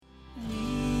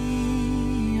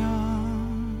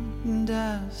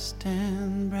dust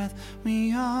and breath.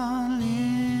 We are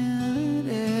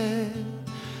limited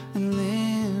and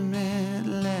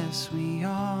limitless. We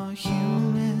are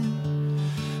human.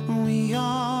 We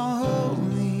are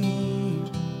holy.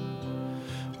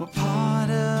 We're part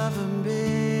of a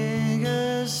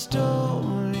bigger story.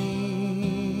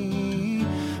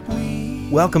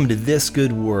 Welcome to This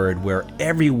Good Word, where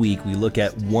every week we look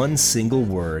at one single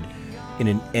word in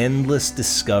an endless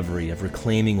discovery of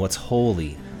reclaiming what's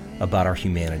holy about our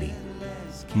humanity.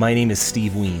 My name is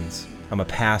Steve Wiens. I'm a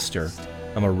pastor,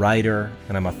 I'm a writer,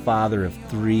 and I'm a father of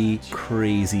 3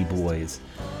 crazy boys.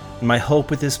 And my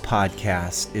hope with this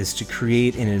podcast is to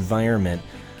create an environment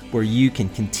where you can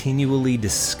continually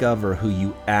discover who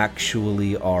you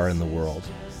actually are in the world.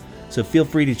 So feel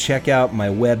free to check out my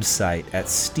website at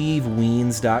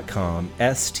stevewiens.com,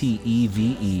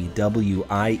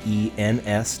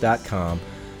 stevewiens.com,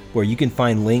 where you can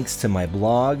find links to my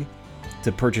blog,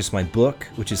 to purchase my book,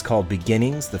 which is called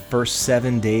Beginnings, the First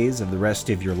 7 Days of the Rest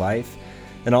of Your Life,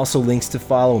 and also links to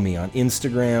follow me on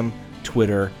Instagram,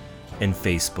 Twitter, and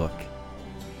Facebook.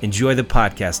 Enjoy the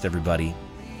podcast, everybody.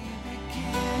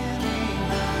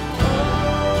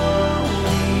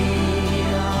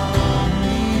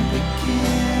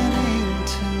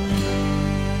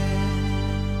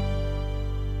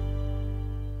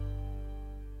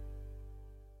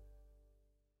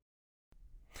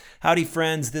 Howdy,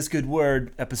 friends. This Good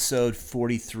Word, episode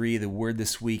 43. The word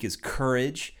this week is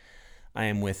courage. I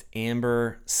am with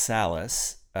Amber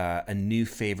Salas, a new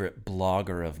favorite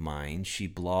blogger of mine. She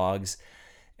blogs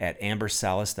at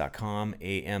ambersalas.com,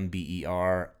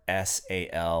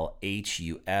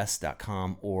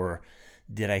 ambersalhus.com, or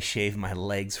Did I Shave My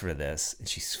Legs for This? And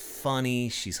she's funny,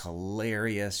 she's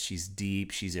hilarious, she's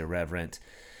deep, she's irreverent.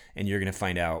 And you're going to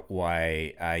find out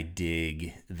why I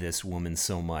dig this woman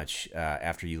so much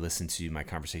after you listen to my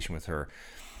conversation with her.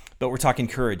 But we're talking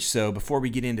courage. So before we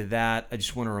get into that, I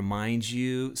just want to remind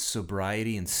you,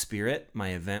 Sobriety and Spirit,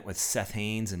 my event with Seth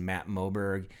Haynes and Matt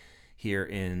Moberg here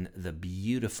in the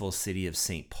beautiful city of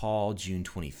St. Paul, June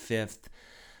 25th.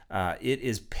 It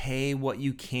is pay what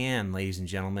you can, ladies and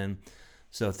gentlemen.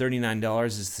 So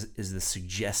 $39 is the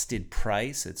suggested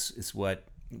price. It's what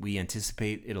we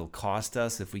anticipate it'll cost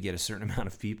us if we get a certain amount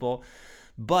of people,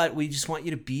 but we just want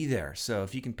you to be there. So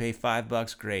if you can pay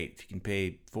 $5, great. If you can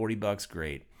pay $40,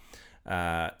 great.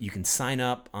 You can sign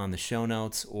up on the show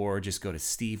notes or just go to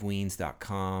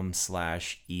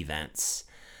stevewiens.com/events.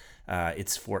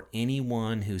 It's for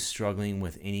anyone who's struggling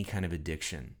with any kind of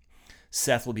addiction.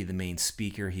 Seth will be the main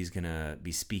speaker. He's going to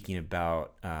be speaking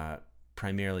about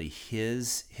primarily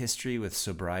his history with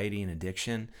sobriety and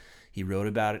addiction. He wrote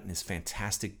about it in his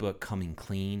fantastic book, Coming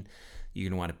Clean. You're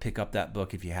going to want to pick up that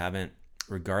book if you haven't,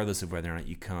 regardless of whether or not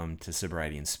you come to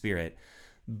Sobriety and Spirit.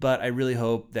 But I really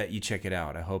hope that you check it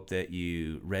out. I hope that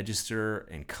you register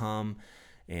and come.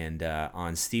 And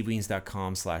on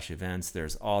stevewiens.com/events,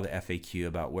 there's all the FAQ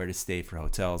about where to stay for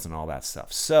hotels and all that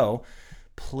stuff. So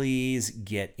please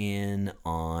get in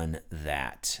on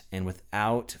that. And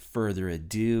without further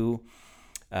ado,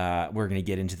 we're going to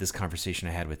get into this conversation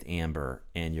I had with Amber,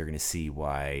 and you're going to see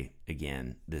why,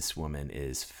 again, this woman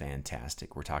is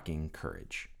fantastic. We're talking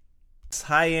courage.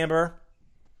 Hi, Amber.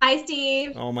 Hi,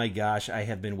 Steve. Oh my gosh,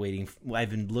 I've been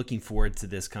looking forward to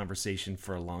this conversation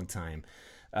for a long time.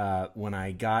 When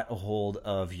I got a hold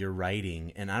of your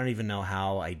writing, and I don't even know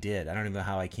how I did. I don't even know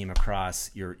how I came across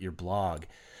your blog,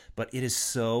 but it is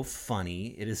so funny.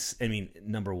 It is,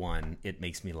 number one, it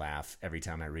makes me laugh every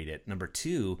time I read it. Number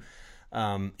two,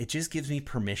 it just gives me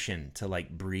permission to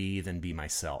breathe and be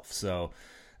myself. So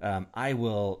I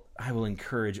will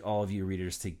encourage all of you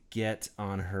readers to get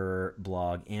on her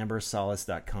blog,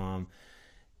 ambersalas.com,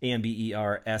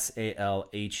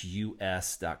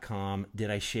 ambersalhus.com. Did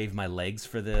I Shave My Legs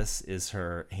for This is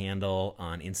her handle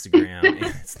on Instagram. And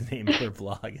it's the name of her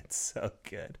blog. It's so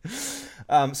good.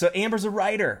 So Amber's a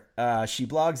writer. She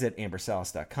blogs at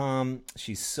ambersalas.com.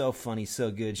 She's so funny, so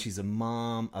good. She's a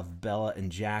mom of Bella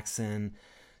and Jackson.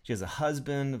 She has a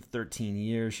husband of 13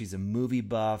 years. She's a movie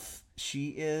buff. She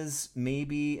is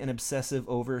maybe an obsessive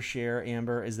overshare,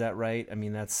 Amber. Is that right?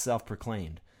 That's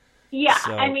self-proclaimed. Yeah,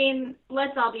 so,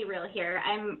 let's all be real here.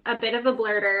 I'm a bit of a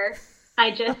blurter.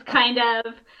 I just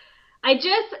I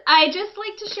just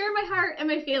like to share my heart and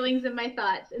my feelings and my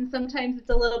thoughts. And sometimes it's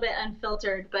a little bit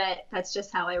unfiltered, but that's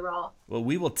just how I roll. Well,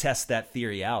 we will test that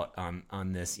theory out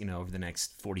on this, over the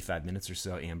next 45 minutes or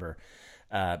so, Amber,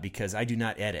 because I do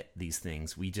not edit these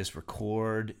things. We just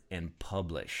record and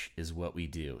publish is what we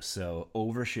do. So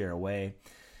overshare away.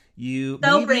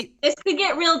 This could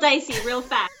get real dicey real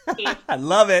fast. I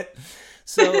love it.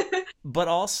 So, but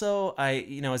also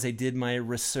I, as I did my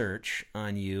research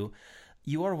on you,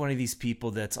 you are one of these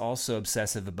people that's also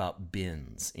obsessive about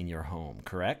bins in your home,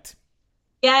 correct?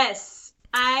 Yes,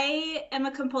 I am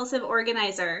a compulsive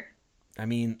organizer. I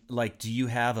mean, like, do you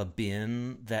have a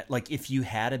bin that, like, if you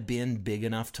had a bin big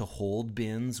enough to hold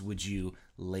bins, would you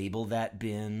label that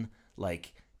bin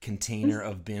like container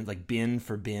of bins, like bin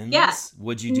for bins? Yeah.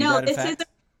 Would you do that in fact?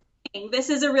 This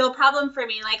is a real problem for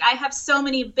me. Like, I have so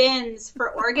many bins for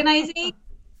organizing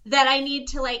that I need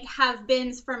to like have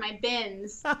bins for my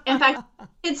bins. In fact,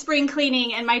 it's spring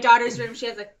cleaning in my daughter's room. She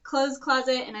has a clothes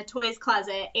closet and a toys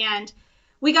closet, and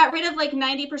we got rid of like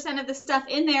 90% of the stuff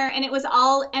in there, and it was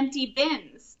all empty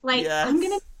bins. Like, yes. I'm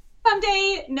gonna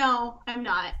someday. No, I'm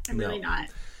not. I'm really not.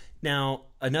 Now,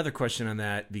 another question on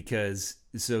that, because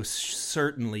so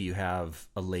certainly you have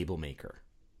a label maker.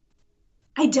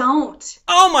 I don't.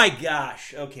 Oh my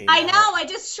gosh. Okay. I know. I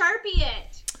just Sharpie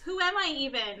it. Who am I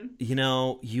even? You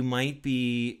know, you might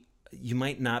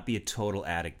not be a total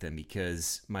addict then,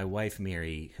 because my wife,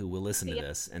 Mary, who will listen to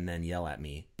this and then yell at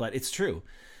me, but it's true.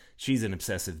 She's an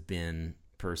obsessive bin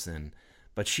person,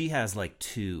 but she has like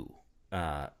two.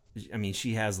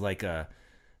 She has like a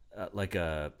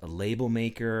label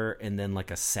maker and then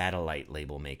like a satellite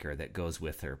label maker that goes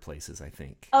with her places, I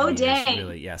think. Oh, dang.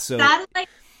 Really, yeah. So satellite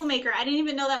maker. I didn't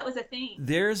even know that was a thing.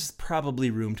 There's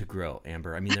probably room to grow,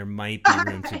 Amber. I mean, there might be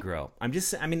room to grow. I'm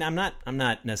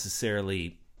not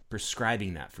necessarily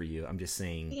prescribing that for you. I'm just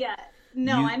saying. Yeah.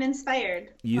 No, I'm inspired.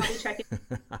 You, I'll be checking.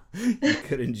 You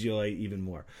could enjoy even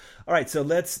more. All right, so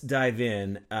let's dive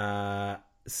in.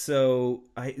 So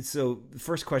the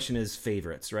first question is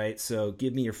favorites, right? So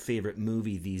give me your favorite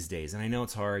movie these days. And I know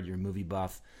it's hard, you're a movie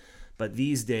buff, but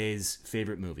these days,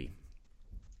 favorite movie.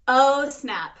 Oh,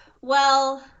 snap.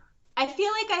 Well, I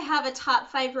feel like I have a top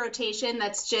 5 rotation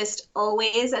that's just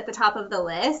always at the top of the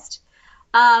list.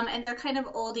 And they're kind of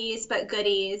oldies but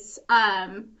goodies.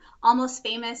 Almost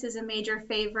Famous is a major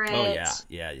favorite. Oh,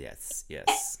 yeah. Yes.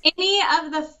 Any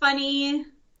of the funny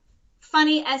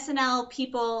SNL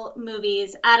people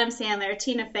movies, Adam Sandler,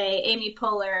 Tina Fey, Amy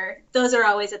Poehler, those are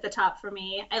always at the top for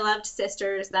me. I loved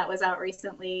Sisters, that was out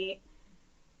recently.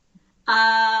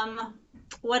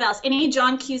 What else? Any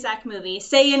John Cusack movie,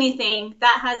 Say Anything,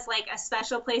 that has like a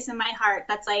special place in my heart.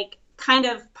 That's like kind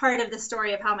of part of the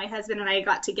story of how my husband and I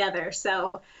got together.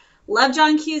 So love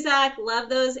John Cusack, love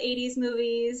those 80s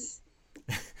movies.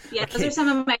 Yeah, okay. Those are some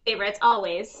of my favorites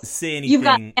always. Say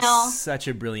Anything, such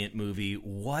a brilliant movie.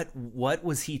 What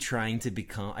was he trying to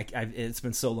become? It's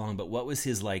been so long, but what was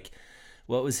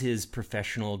his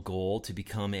professional goal to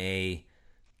become a...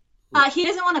 he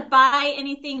doesn't want to buy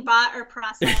anything bought or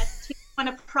processed. He doesn't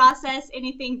want to process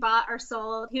anything bought or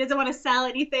sold. He doesn't want to sell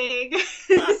anything.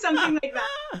 Something like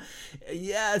that.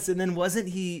 Yes, and then wasn't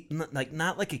he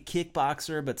not like a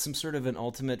kickboxer, but some sort of an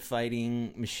ultimate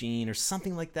fighting machine or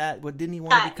something like that? What didn't he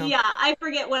want to become? Yeah, I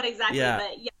forget what exactly,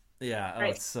 but yeah. Yeah,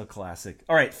 right. It's so classic.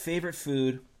 All right, favorite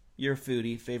food. You're a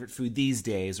foodie. Favorite food these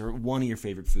days, or one of your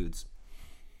favorite foods?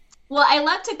 Well, I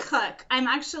love to cook. I'm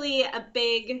actually I'm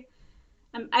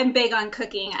big on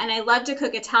cooking, and I love to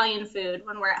cook Italian food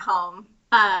when we're at home.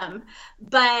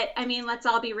 But I mean, let's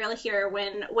all be real here.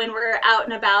 When we're out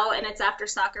and about and it's after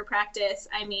soccer practice,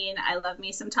 I mean, I love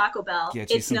me some Taco Bell.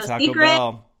 It's no secret.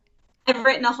 Bell. I've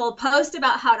written a whole post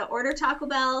about how to order Taco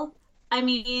Bell. I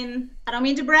mean, I don't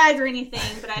mean to brag or anything,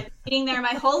 but I've been eating there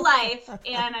my whole life,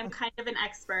 and I'm kind of an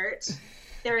expert.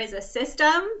 There is a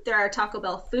system. There are Taco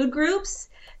Bell food groups.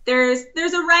 There's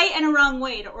a right and a wrong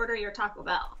way to order your Taco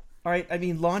Bell. All right, I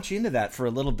mean, launch into that for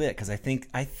a little bit, because I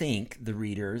think the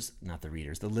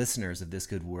listeners of This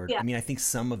Good Word, I mean, I think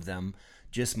some of them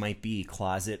just might be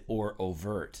closet or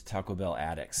overt Taco Bell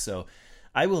addicts. So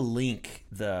I will link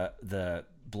the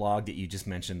blog that you just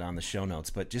mentioned on the show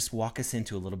notes, but just walk us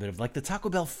into a little bit of like the Taco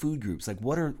Bell food groups. Like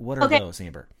what are those,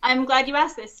 Amber? I'm glad you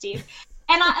asked this, Steve.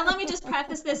 And let me just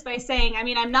preface this by saying, I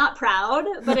mean, I'm not proud,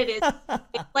 but it is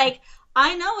like,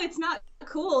 I know it's not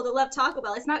cool to love Taco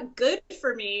Bell. It's not good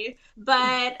for me,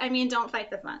 but I mean, don't fight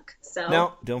the funk. So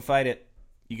no, don't fight it.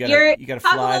 You gotta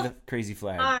fly the crazy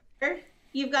flag.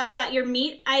 You've got your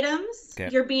meat items,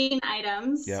 your bean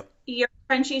items, your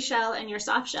crunchy shell, and your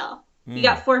soft shell. You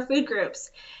got 4 food groups,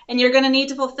 and you're going to need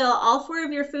to fulfill all 4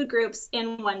 of your food groups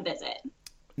in one visit.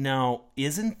 Now,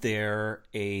 isn't there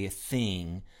a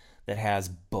thing that has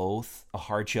both a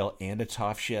hard shell and a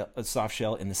soft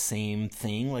shell in the same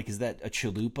thing? Like, is that a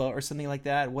chalupa or something like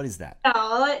that? What is that?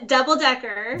 Oh, double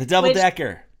decker. The double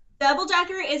decker. Double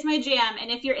decker is my jam. And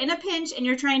if you're in a pinch and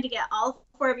you're trying to get all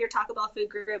 4 of your Taco Bell food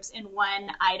groups in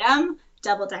one item,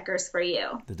 double decker's for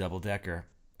you. The double decker.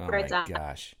 Oh my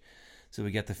gosh. So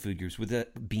we got the food groups with the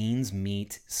beans,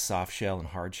 meat, soft shell, and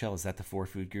hard shell. Is that the 4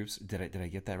 food groups? Did I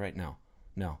get that right? No.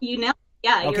 You know.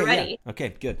 Yeah, Okay, you're ready. yeah.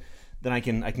 Okay, good. Then I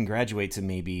can graduate to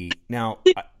maybe now.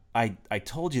 I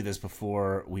told you this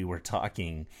before we were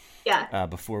talking, Yeah.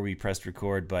 before we pressed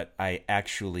record, but I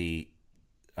actually,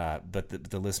 but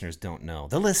the listeners don't know.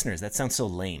 The listeners, that sounds so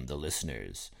lame. The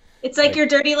listeners. It's like But your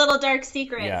dirty little dark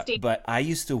secret, yeah, Steve. but I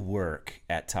used to work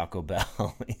at Taco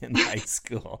Bell in high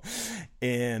school,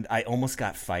 and I almost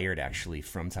got fired actually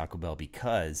from Taco Bell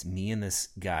because me and this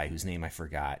guy whose name I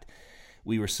forgot,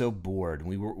 we were so bored.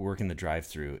 We were working the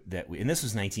drive-through that and this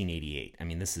was 1988. I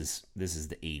mean, this is the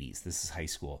 80s. This is high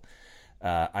school.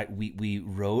 We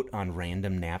wrote on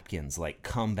random napkins like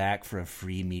 "Come back for a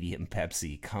free medium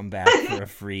Pepsi," "Come back for a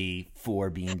free 4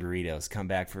 bean burritos," "Come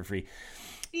back for a free."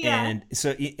 Yeah. And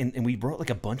so, and we wrote like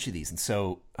a bunch of these, and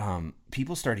so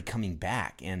people started coming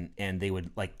back, and they would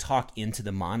like talk into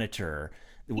the monitor,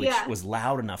 which was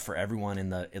loud enough for everyone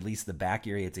in at least the back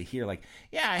area to hear. Like,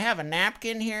 yeah, I have a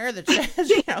napkin here that says,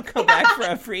 come back for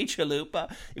a free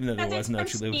chalupa, even though there was no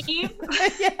chalupa.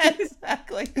 Yeah,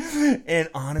 exactly. And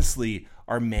honestly,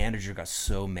 our manager got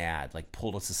so mad, like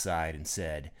pulled us aside and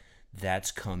said,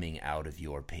 "That's coming out of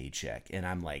your paycheck." And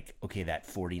I'm like, okay, that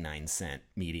 49-cent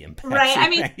medium Pepsi. Right. I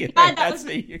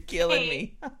mean, You're killing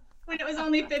me. When it was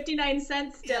only 59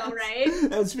 cents still, right?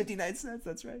 That was 59 cents.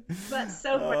 That's right. That's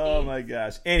so funny. Oh my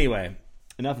gosh. Anyway,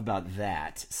 enough about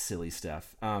that silly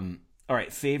stuff. All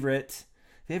right. Favorite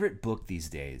book these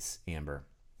days, Amber?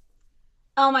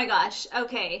 Oh my gosh.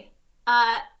 Okay.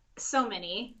 So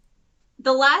many.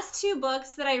 The last 2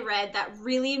 books that I read that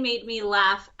really made me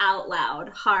laugh out loud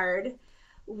hard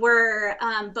were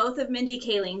both of Mindy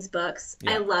Kaling's books.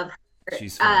 Yeah. I love her.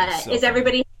 She's funny. So Is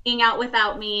Everybody Hanging Out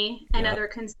Without Me? Another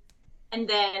and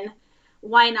then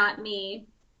Why Not Me?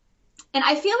 And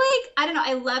I feel like, I don't know,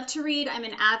 I love to read. I'm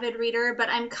an avid reader, but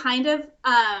I'm kind of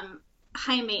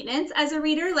high maintenance as a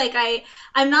reader. Like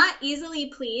I'm not easily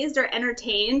pleased or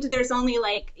entertained. There's only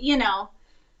like,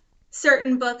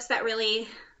 certain books that really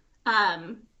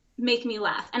make me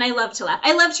laugh. And I love to laugh.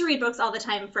 I love to read books all the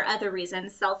time for other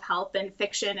reasons, self-help and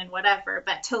fiction and whatever,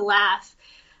 but to laugh,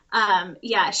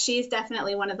 she's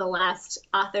definitely one of the last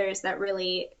authors that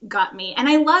really got me. And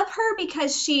I love her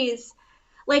because she's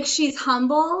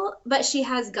humble, but she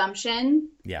has gumption.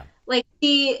 Yeah. Like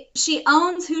she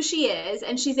owns who she is,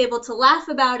 and she's able to laugh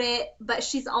about it, but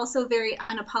she's also very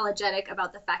unapologetic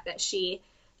about the fact that she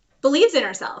believes in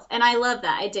herself. And I love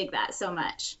that. I dig that so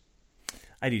much.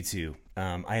 I do too.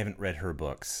 I haven't read her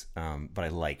books, but I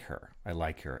like her.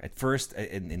 At first,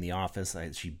 in The Office,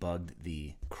 she bugged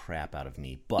the crap out of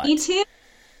me. But me too.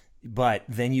 But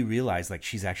then you realize, like,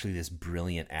 she's actually this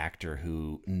brilliant actor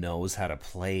who knows how to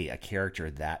play a character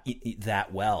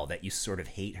that well that you sort of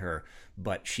hate her,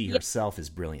 but she herself is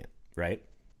brilliant, right?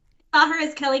 I saw her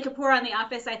as Kelly Kapoor on The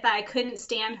Office. I thought I couldn't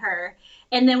stand her.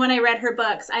 And then when I read her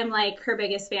books, I'm like her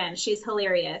biggest fan. She's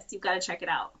hilarious. You've got to check it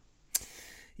out.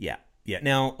 Yeah. Yeah.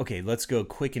 Now, okay, let's go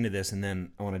quick into this, and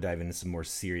then I want to dive into some more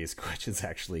serious questions,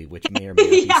 actually, which may or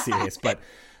may not be serious. But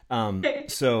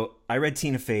so I read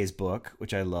Tina Fey's book,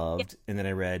 which I loved, and then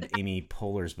I read Amy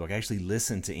Poehler's book. I actually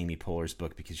listened to Amy Poehler's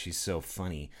book because she's so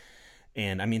funny,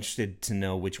 and I'm interested to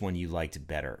know which one you liked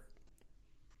better.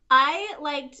 I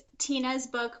liked Tina's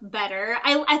book better.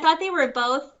 I thought they were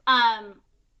both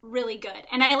really good,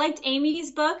 and I liked Amy's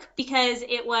book because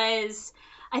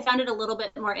I found it a little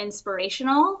bit more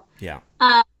inspirational. Yeah.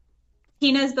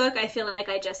 Tina's book, I feel like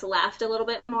I just laughed a little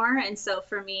bit more. And so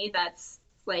for me, that's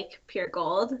like pure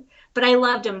gold. But I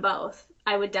loved them both.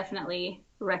 I would definitely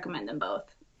recommend them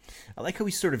both. I like how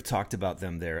we sort of talked about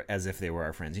them there as if they were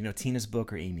our friends. Tina's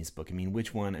book or Amy's book. I mean,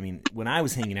 which one? I mean, when I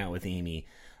was hanging out with Amy,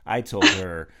 I told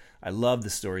her I loved the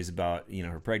stories about,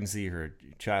 her pregnancy, her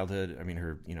childhood. I mean,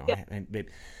 her,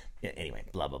 anyway,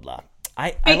 blah, blah, blah.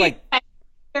 I like...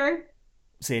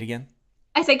 Say it again.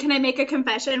 I said, can I make a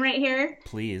confession right here?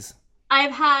 Please.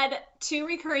 I've had 2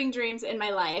 recurring dreams in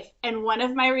my life, and one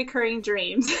of my recurring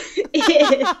dreams is,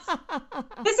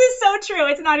 this is so true,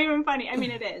 it's not even funny. I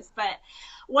mean, it is, but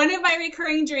one of my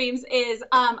recurring dreams is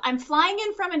I'm flying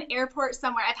in from an airport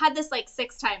somewhere. I've had this like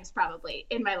 6 times probably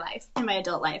in my life, in my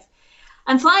adult life.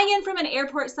 I'm flying in from an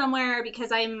airport somewhere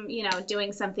because I'm,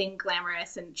 doing something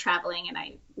glamorous and traveling, and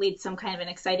I lead some kind of an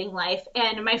exciting life.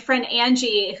 And my friend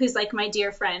Angie, who's like my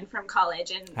dear friend from college.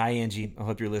 And hi, Angie. I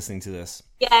hope you're listening to this.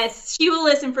 Yes, she will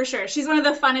listen for sure. She's one of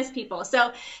the funnest people.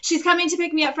 So she's coming to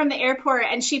pick me up from the airport,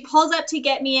 and she pulls up to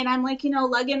get me, and I'm like,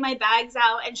 lugging my bags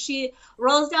out, and she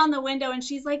rolls down the window and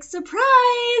she's like, surprise!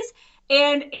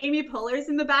 And Amy Poehler's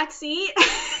in the back seat. And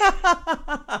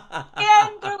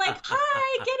they're like,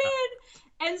 hi, get in.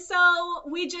 And so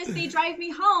they drive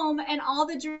me home, and all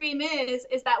the dream is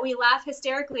that we laugh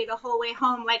hysterically the whole way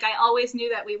home, like I always knew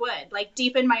that we would, like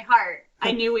deep in my heart.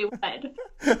 I knew we would.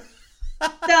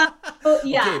 So,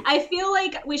 yeah, Okay. I feel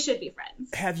like we should be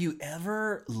friends. Have you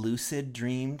ever lucid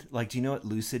dreamed? Like, do you know what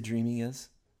lucid dreaming is?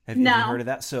 Have you No. heard of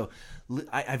that? So,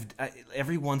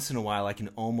 every once in a while I can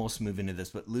almost move into this,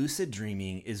 but lucid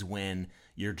dreaming is when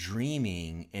you're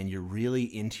dreaming and you're really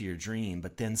into your dream,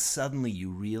 but then suddenly you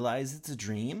realize it's a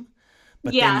dream,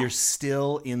 but Yeah. then you're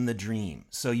still in the dream.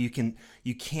 So you can't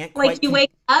Like quite you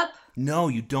wake up. No,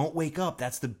 you don't wake up.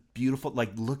 That's the beautiful,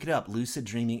 like, look it up. Lucid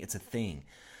dreaming, it's a thing.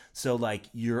 So, like,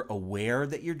 you're aware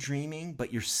that you're dreaming,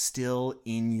 but you're still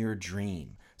in your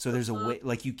dream. So there's a way,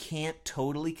 like, you can't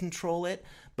totally control it,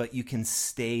 but you can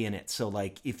stay in it. So,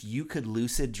 like, if you could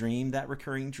lucid dream that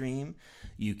recurring dream,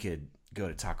 you could go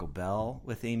to Taco Bell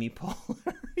with Amy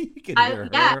Poehler. You could hear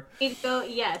her.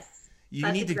 Yes. You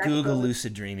That's need to exactly Google what-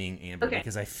 lucid dreaming, Amber, Okay.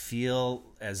 because I feel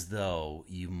as though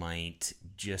you might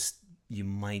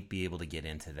be able to get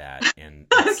into that, and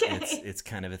it's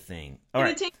kind of a thing. All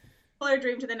right. Take Polar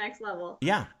Dream to the next level.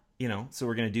 Yeah, so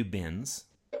we're going to do bins.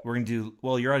 We're going to do,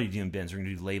 well, you're already doing bins. We're going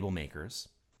to do label makers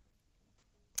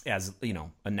as,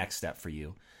 a next step for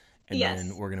you. And Yes.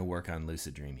 then we're going to work on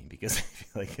lucid dreaming because I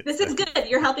feel like This is good.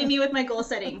 You're helping me with my goal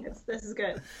setting. This is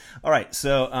good. All right.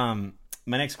 So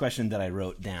my next question that I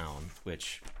wrote down,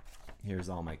 which here's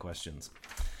all my questions.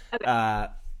 Okay.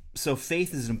 So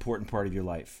faith is an important part of your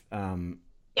life.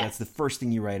 That's the first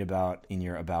thing you write about in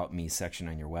your About Me section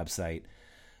on your website.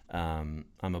 I'm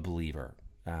a believer.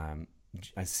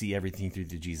 I see everything through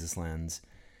the Jesus lens.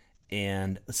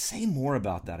 And say more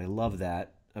about that. I love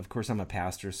that. Of course, I'm a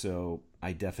pastor, so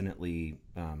I definitely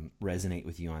resonate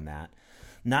with you on that.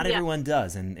 Not everyone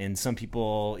does, and some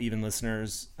people, even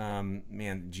listeners,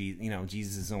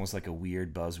 Jesus is almost like a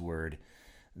weird buzzword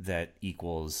that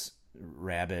equals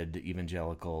rabid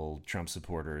evangelical Trump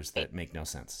supporters that make no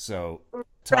sense. So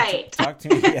talk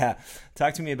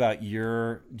to me about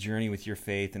your journey with your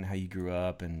faith and how you grew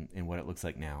up and what it looks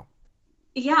like now.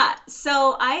 Yeah.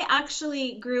 So I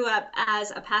actually grew up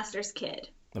as a pastor's kid.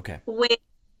 Okay.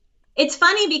 It's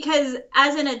funny because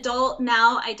as an adult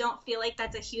now, I don't feel like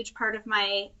that's a huge part of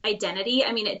my identity.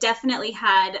 I mean, it definitely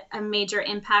had a major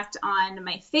impact on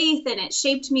my faith, and it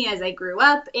shaped me as I grew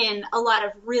up in a lot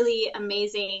of really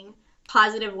amazing,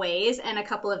 positive ways and a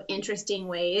couple of interesting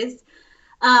ways.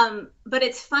 But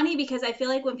it's funny because I feel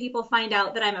like when people find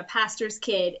out that I'm a pastor's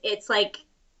kid, it's like,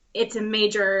 it's a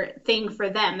major thing for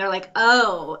them. They're like,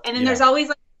 oh, and then there's always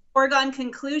like a foregone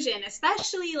conclusion,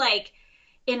 especially like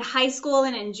in high school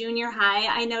and in junior high.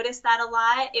 I noticed that a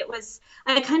lot.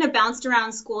 I kind of bounced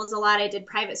around schools a lot. I did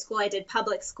private school, I did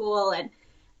public school. And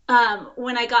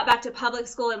when I got back to public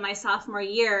school in my sophomore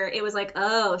year, it was like,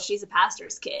 oh, she's a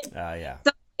pastor's kid.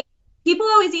 So people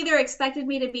always either expected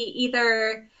me to be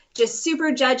either just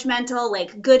super judgmental,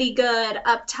 like goody good,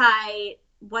 uptight,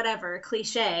 whatever,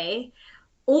 cliche,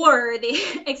 or they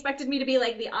expected me to be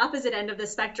like the opposite end of the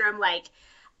spectrum, like,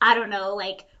 I don't know,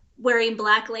 like wearing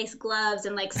black lace gloves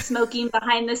and like smoking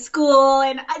behind the school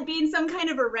and being some kind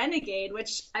of a renegade,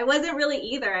 which I wasn't really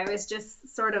either. I was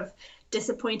just sort of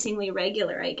disappointingly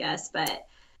regular, I guess. But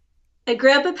I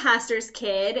grew up a pastor's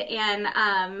kid, and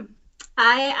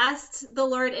I asked the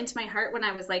Lord into my heart when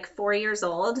I was like 4 years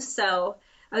old. So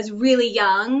I was really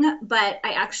young, but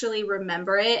I actually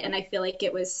remember it, and I feel like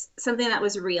it was something that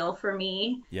was real for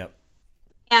me. Yep.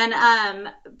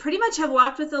 And pretty much have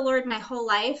walked with the Lord my whole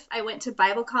life. I went to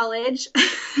Bible college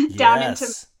down into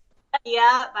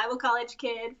Bible college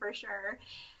kid for sure.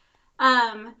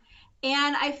 And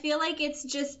I feel like it's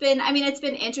just been, it's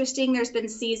been interesting. There's been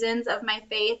seasons of my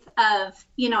faith of,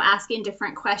 asking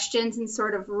different questions and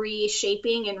sort of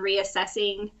reshaping and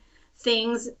reassessing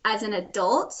things as an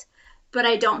adult. But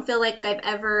I don't feel like I've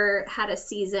ever had a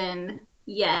season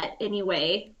yet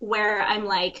anyway where I'm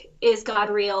like, is God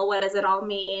real? What does it all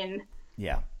mean?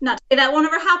 Yeah. Not to say that won't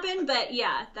ever happen, but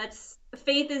yeah,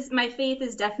 my faith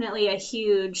is definitely a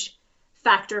huge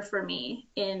factor for me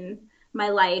in my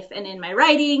life and in my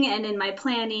writing and in my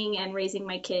planning and raising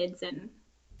my kids and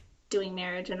doing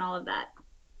marriage and all of that.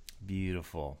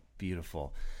 Beautiful.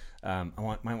 I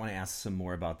might want to ask some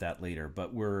more about that later,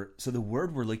 but the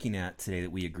word we're looking at today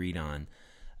that we agreed on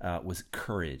was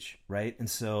courage, right? And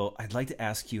so I'd like to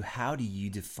ask you, how do you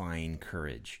define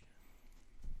courage?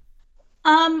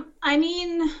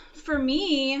 For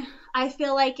me, I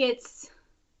feel like it's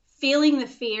feeling the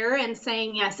fear and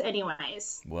saying yes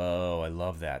anyways. Whoa, I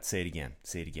love that. Say it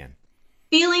again.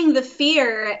 Feeling the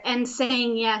fear and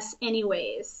saying yes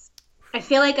anyways. I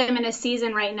feel like I'm in a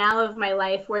season right now of my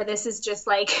life where this is just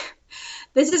like,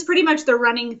 this is pretty much the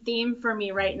running theme for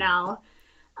me right now.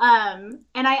 And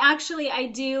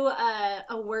I do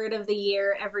a word of the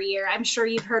year every year. I'm sure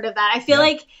you've heard of that. I feel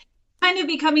like kind of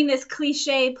becoming this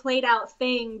cliche played out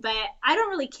thing, but I don't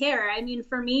really care. I mean,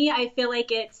 for me, I feel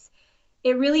like it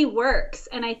really works.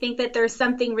 And I think that there's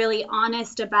something really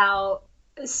honest about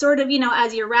sort of,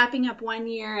 as you're wrapping up one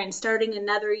year and starting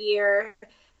another year,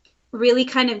 really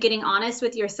kind of getting honest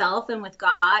with yourself and with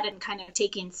God and kind of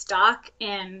taking stock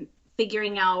and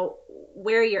figuring out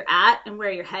where you're at and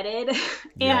where you're headed.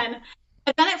 Yeah. And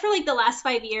I've done it for like the last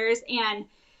 5 years. And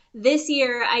this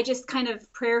year, I just kind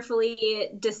of prayerfully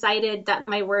decided that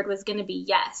my word was going to be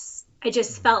yes. I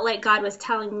just felt like God was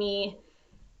telling me,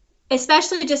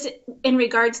 especially just in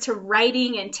regards to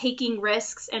writing and taking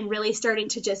risks and really starting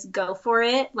to just go for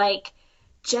it, like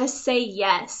just say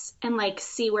yes and like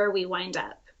see where we wind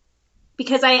up.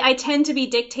 Because I tend to be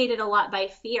dictated a lot by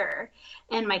fear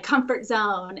and my comfort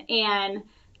zone and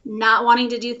not wanting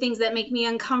to do things that make me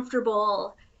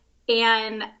uncomfortable.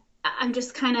 And I'm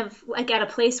just kind of like at a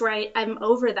place where I'm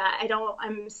over that.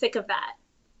 I'm sick of that.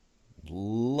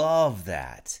 Love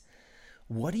that.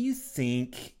 What do you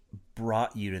think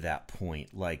brought you to that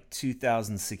point? Like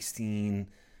 2016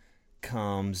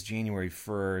 comes, January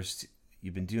 1st,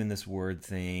 you've been doing this word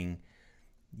thing.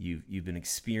 You've been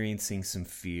experiencing some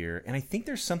fear. And I think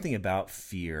there's something about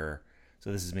fear.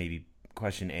 So this is maybe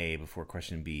question A before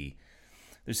question B.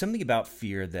 There's something about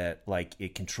fear that like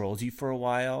it controls you for a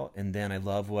while. And then I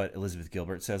love what Elizabeth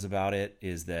Gilbert says about it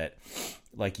is that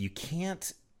like you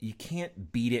can't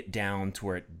beat it down to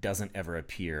where it doesn't ever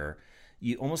appear.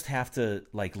 You almost have to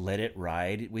like let it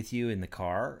ride with you in the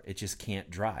car. It just can't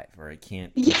drive or it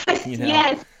can't, Yes, you know,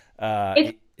 yes. uh,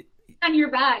 On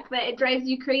your back, but it drives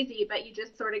you crazy, but you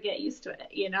just sort of get used to it.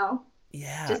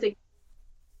 yeah. Just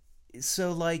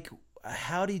So like,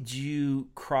 how did you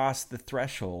cross the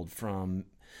threshold from,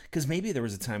 because maybe there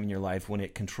was a time in your life when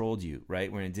it controlled you,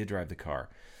 right? When it did drive the car,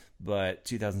 but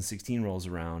 2016 rolls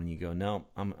around and you go, no,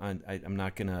 I'm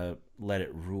not going to let it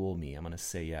rule me. I'm going to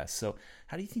say yes. So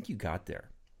how do you think you got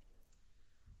there?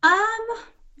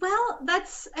 Well,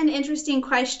 that's an interesting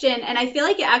question, and I feel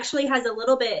like it actually has a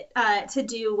little bit to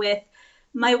do with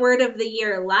my word of the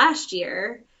year last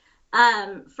year,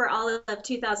 for all of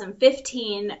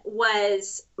 2015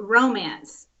 was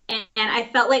romance. And I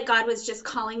felt like God was just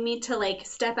calling me to like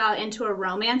step out into a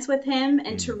romance with him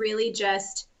and to really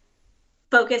just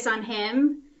focus on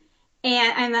him.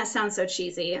 And that sounds so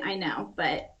cheesy, I know,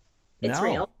 but it's No.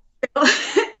 real.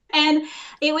 And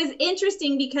it was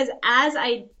interesting because as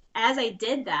I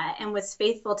did that and was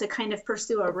faithful to kind of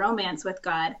pursue a romance with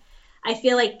God, I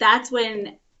feel like that's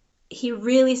when he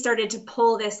really started to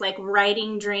pull this like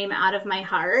writing dream out of my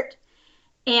heart.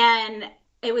 And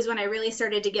it was when I really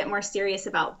started to get more serious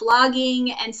about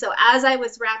blogging. And so as I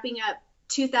was wrapping up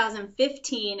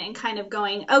 2015 and kind of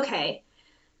going, okay,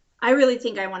 I really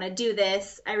think I want to do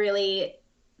this. I really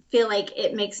feel like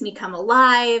it makes me come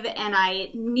alive and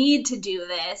I need to do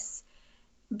this.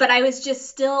 But I was just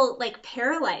still like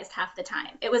paralyzed half the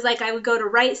time. It was like I would go to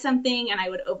write something and I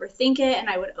would overthink it and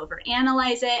I would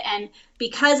overanalyze it. And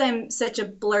because I'm such a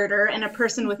blurter and a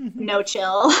person with no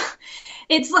chill,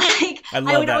 it's like I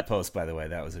love that post, by the way.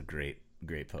 That was a great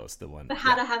post. The one.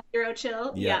 How to have zero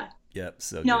chill. Yeah. Yep.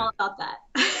 So know good. all about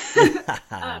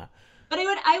that. But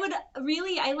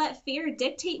I let fear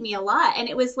dictate me a lot. And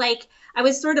it was like, I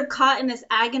was sort of caught in this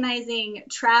agonizing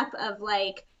trap of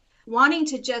like wanting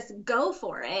to just go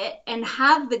for it and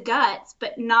have the guts,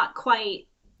 but not quite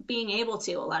being able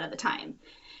to a lot of the time.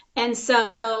 And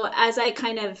so as I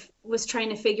kind of was trying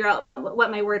to figure out what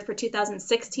my word for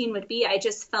 2016 would be, I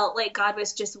just felt like God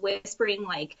was just whispering,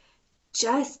 like,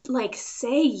 just like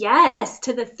say yes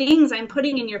to the things I'm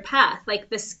putting in your path, like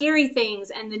the scary things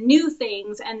and the new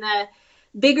things and the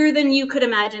bigger than you could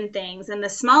imagine things and the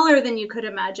smaller than you could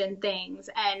imagine things.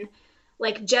 And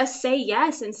like, just say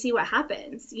yes and see what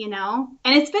happens, And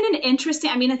it's been an interesting,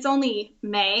 I mean, it's only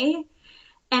May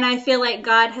and I feel like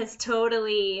God has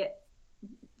totally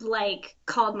like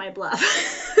called my bluff.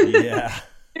 Yeah.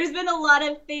 There's been a lot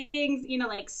of things,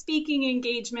 like speaking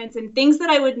engagements and things that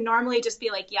I would normally just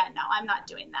be like, yeah, no, I'm not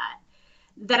doing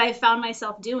that I found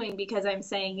myself doing because I'm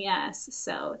saying yes.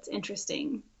 So it's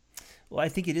interesting. Well, I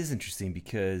think it is interesting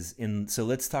because so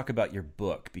let's talk about your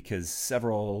book, because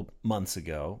several months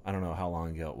ago, I don't know how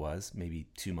long ago it was, maybe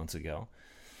 2 months ago,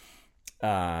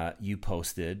 you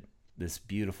posted this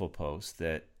beautiful post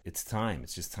that it's time.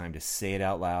 It's just time to say it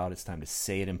out loud. It's time to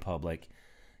say it in public.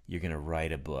 You're going to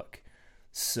write a book.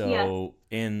 So,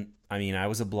 I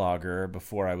was a blogger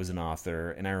before I was an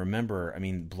author. And I remember,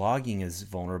 blogging is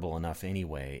vulnerable enough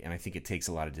anyway. And I think it takes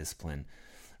a lot of discipline.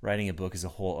 Writing a book is a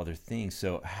whole other thing.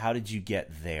 So how did you get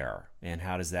there? And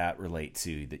how does that relate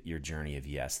to your journey of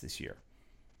yes this year?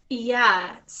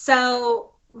 Yeah.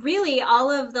 So really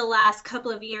all of the last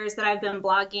couple of years that I've been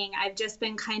blogging, I've just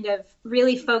been kind of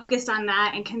really focused on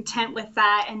that and content with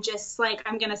that, and just like,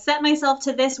 I'm going to set myself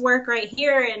to this work right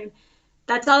here. And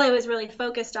that's all I was really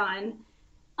focused on.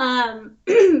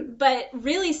 But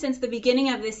really, since the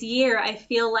beginning of this year, I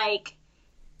feel like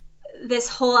this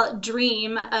whole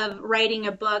dream of writing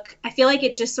a book, I feel like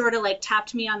it just sort of like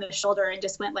tapped me on the shoulder and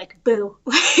just went like, boo.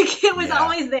 Like it was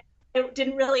always there. I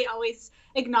didn't really always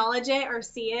acknowledge it or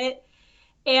see it.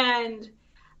 And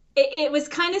it was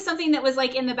kind of something that was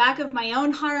like in the back of my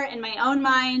own heart and my own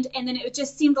mind. And then it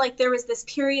just seemed like there was this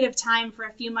period of time for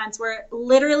a few months where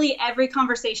literally every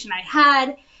conversation I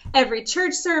had, every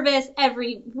church service,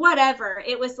 every whatever,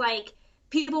 it was like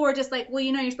people were just like, well,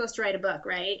 you know, you're supposed to write a book,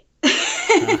 right?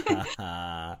 It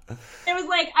was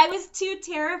like I was too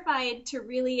terrified to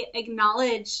really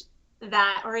acknowledge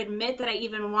that or admit that I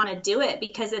even want to do it,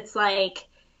 because it's like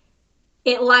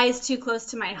it lies too close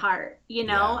to my heart, you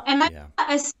know? And I'm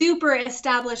not a super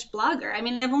established blogger. I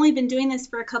mean, I've only been doing this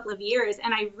for a couple of years,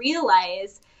 and I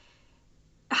realize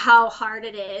how hard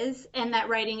it is, and that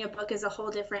writing a book is a whole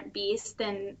different beast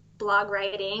than blog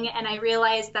writing. And I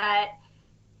realize that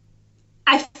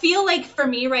I feel like for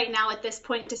me right now at this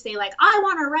point to say like, I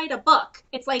want to write a book,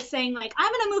 it's like saying like,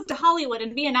 I'm going to move to Hollywood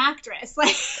and be an actress.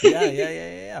 Like,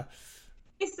 yeah.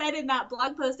 I said in that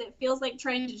blog post, it feels like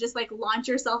trying to just like launch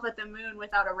yourself at the moon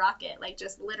without a rocket, like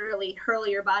just literally hurl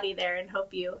your body there and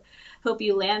hope you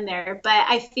land there. But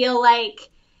I feel like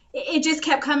it just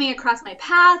kept coming across my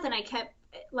path, and I kept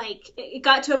like, it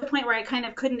got to a point where I kind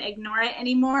of couldn't ignore it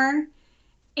anymore.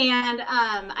 And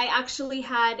I actually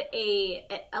had a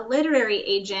literary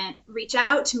agent reach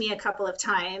out to me a couple of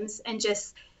times and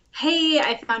just, hey,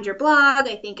 I found your blog.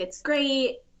 I think it's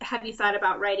great. Have you thought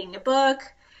about writing a book?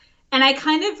 And I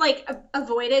kind of like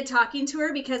avoided talking to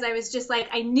her, because I was just like,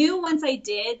 I knew once I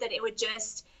did that it would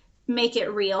just make it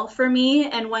real for me.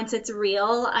 And once it's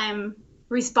real, I'm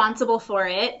responsible for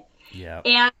it. Yeah.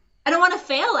 And I don't want to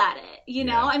fail at it. You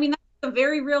know, I mean, that's a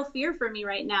very real fear for me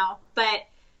right now. But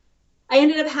I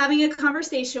ended up having a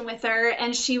conversation with her,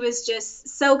 and she was just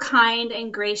so kind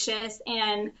and gracious.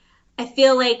 And I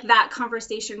feel like that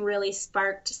conversation really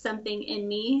sparked something in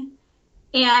me.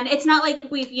 And it's not like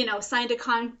we've, you know, signed a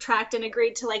contract and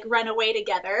agreed to like run away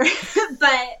together,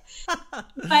 but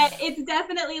it's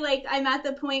definitely like I'm at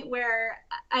the point where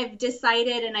I've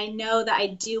decided, and I know that I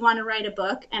do want to write a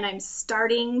book, and I'm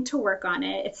starting to work on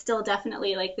it. It's still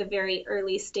definitely like the very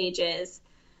early stages.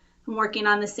 I'm working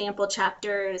on the sample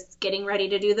chapters, getting ready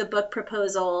to do the book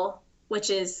proposal, which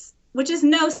is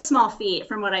no small feat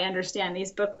from what I understand.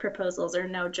 These book proposals are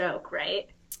no joke, right?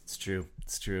 It's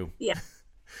true. Yeah.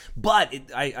 But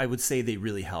I would say they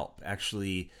really help.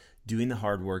 Actually, doing the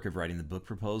hard work of writing the book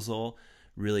proposal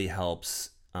really helps.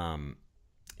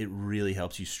 It really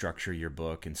helps you structure your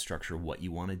book and structure what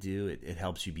you want to do. It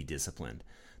helps you be disciplined.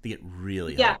 I think it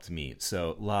really helped me.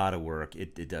 So a lot of work.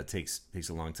 It takes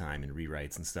a long time and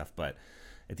rewrites and stuff. But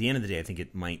at the end of the day, I think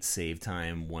it might save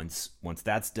time once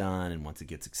that's done, and once it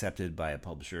gets accepted by a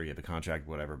publisher, you have a contract,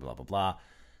 whatever, blah, blah, blah.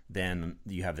 Then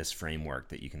you have this framework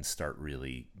that you can start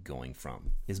really going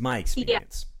from, is my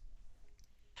experience.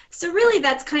 Yeah. So really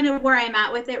that's kind of where I'm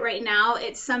at with it right now.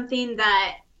 It's something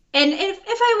that, and if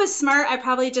I was smart, I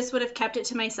probably just would have kept it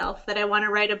to myself that I want to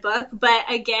write a book. But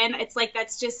again, it's like,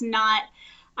 that's just not,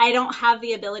 I don't have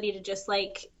the ability to just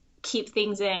like keep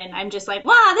things in. I'm just like,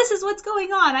 wow, this is what's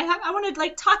going on. I want to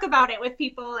like talk about it with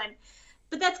people.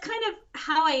 But that's kind of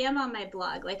how I am on my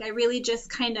blog. Like I really just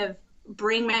kind of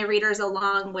bring my readers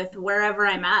along with wherever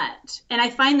I'm at. And I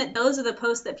find that those are the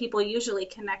posts that people usually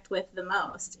connect with the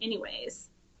most anyways.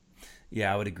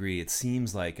 Yeah, I would agree. It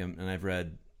seems like, and I've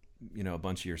read, you know, a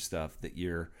bunch of your stuff, that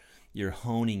you're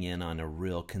honing in on a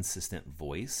real consistent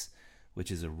voice,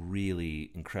 which is a really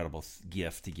incredible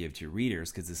gift to give to your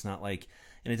readers, because it's not like,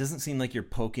 and it doesn't seem like you're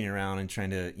poking around and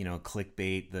trying to, you know,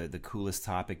 clickbait the coolest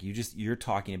topic. You're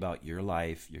talking about your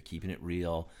life. You're keeping it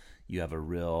real. You have a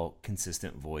real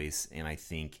consistent voice, and I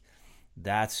think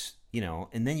that's, you know,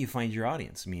 and then you find your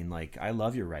audience. I mean, like, I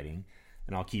love your writing,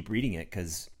 and I'll keep reading it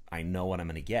because I know what I'm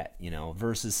going to get, you know,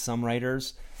 versus some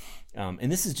writers.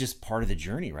 And this is just part of the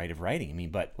journey, right, of writing. I mean,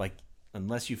 but like,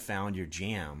 unless you found your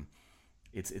jam,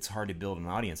 it's hard to build an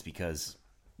audience, because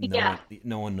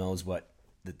no one knows what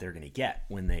that they're going to get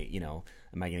when they, you know,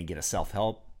 am I going to get a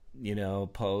self-help, you know,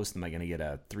 post? Am I going to get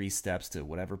a 3 steps to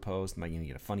whatever post? Am I going to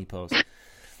get a funny post?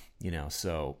 You know,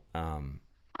 so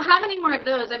how many more of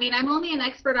those? I mean, I'm only an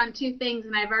expert on 2 things,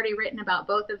 and I've already written about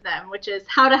both of them, which is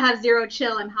how to have zero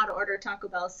chill and how to order Taco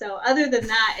Bell. So other than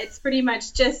that, it's pretty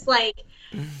much just like,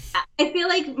 I feel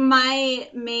like my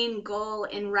main goal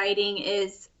in writing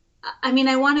is I mean,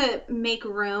 I want to make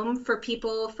room for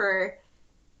people, for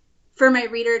my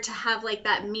reader to have like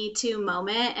that Me Too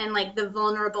moment and like the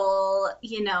vulnerable,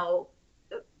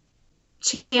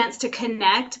 chance to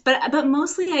connect. But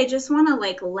mostly I just want to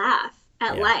like laugh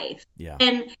at Yeah. life Yeah.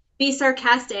 and be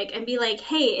sarcastic and be like,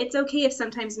 hey, it's okay if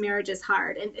sometimes marriage is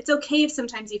hard, and it's okay if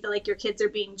sometimes you feel like your kids are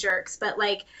being jerks, but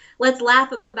like let's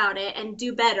laugh about it and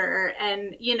do better.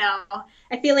 And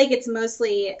I feel like it's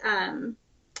mostly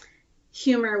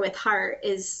humor with heart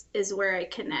is where I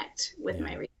connect with Yeah.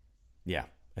 my readers. Yeah.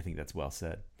 I think that's well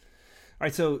said. All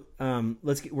right. So we're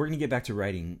going to get back to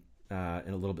writing in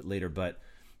a little bit later, but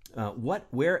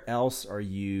where else are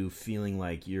you feeling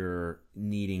like you're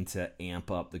needing to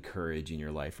amp up the courage in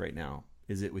your life right now?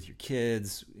 Is it with your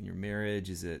kids, in your marriage?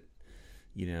 Is it,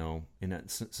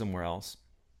 somewhere else?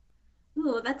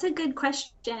 Ooh, that's a good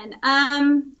question.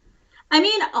 I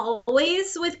mean,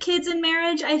 always with kids in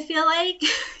marriage, I feel like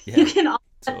you Yeah, can always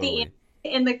have the totally.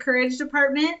 in the courage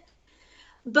department.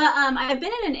 But I've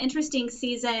been in an interesting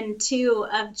season too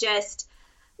of just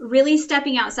really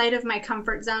stepping outside of my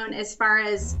comfort zone as far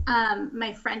as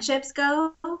my friendships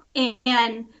go.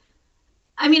 And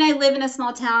I mean, I live in a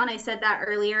small town. I said that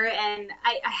earlier, and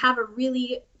I have a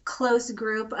really close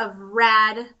group of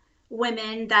rad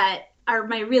women that are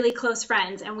my really close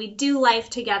friends, and we do life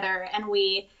together, and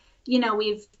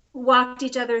we've walked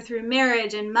each other through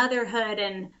marriage and motherhood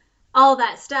and all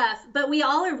that stuff, but we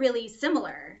all are really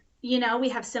similar. We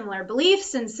have similar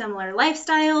beliefs and similar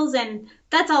lifestyles, and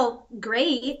that's all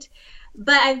great.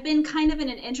 But I've been kind of in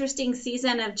an interesting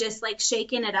season of just like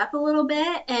shaking it up a little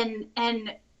bit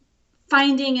and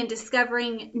finding and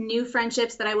discovering new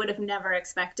friendships that I would have never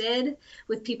expected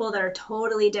with people that are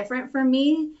totally different from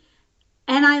me.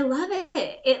 And I love it.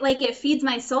 It feeds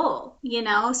my soul.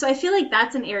 So I feel like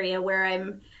that's an area where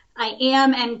I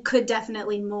am and could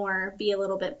definitely more be a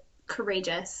little bit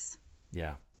courageous.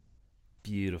 Yeah.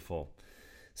 Beautiful.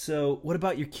 So, what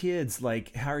about your kids?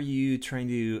 Like, how are you trying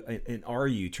to, and are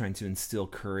you trying to instill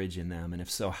courage in them? And if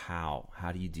so, how?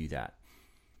 How do you do that?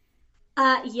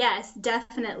 Yes,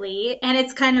 definitely. And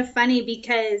it's kind of funny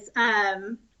because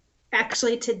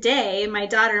actually today my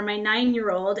daughter, my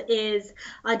 9-year-old, is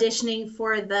auditioning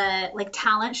for the like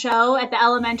talent show at the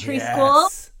elementary school.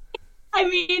 Yes. I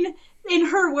mean, in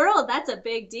her world, that's a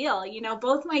big deal.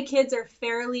 Both my kids are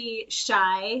fairly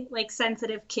shy, like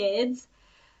sensitive kids,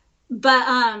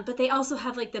 but they also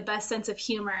have like the best sense of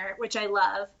humor, which I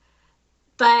love.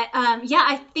 But yeah,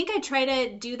 I think I try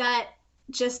to do that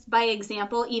just by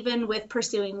example, even with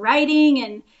pursuing writing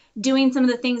and doing some of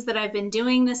the things that I've been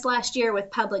doing this last year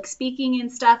with public speaking and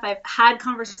stuff. I've had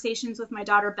conversations with my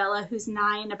daughter Bella, who's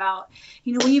 9, about,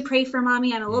 will you pray for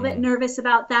mommy? I'm a little bit Mm, nervous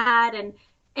about that.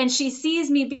 And she sees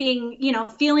me being,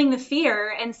 feeling the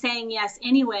fear and saying yes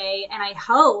anyway. And I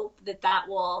hope that that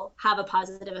will have a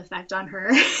positive effect on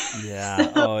her.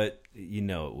 yeah. So, Oh, it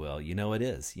will. It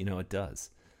is. It does.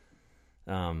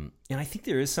 And I think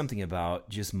there is something about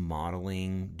just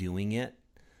modeling, doing it,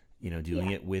 doing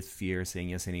yeah. it with fear, saying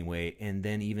yes anyway, and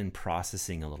then even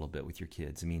processing a little bit with your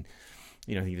kids. I mean,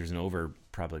 I think there's an over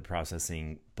probably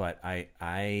processing, but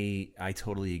I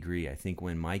totally agree. I think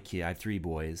when I have 3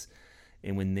 boys,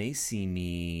 and when they see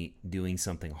me doing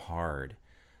something hard,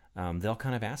 they'll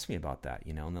kind of ask me about that,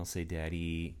 and they'll say,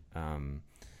 Daddy,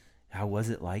 how was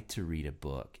it like to read a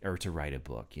book or to write a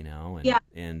book, Yeah.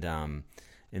 and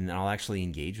I'll actually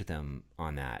engage with them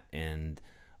on that.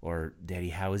 Or Daddy,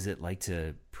 how is it like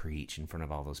to preach in front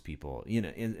of all those people?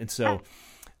 And so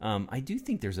I do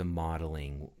think there's a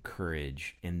modeling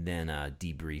courage and then a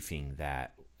debriefing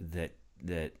that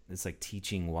it's like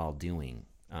teaching while doing.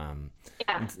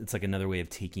 Yeah. It's like another way of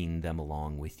taking them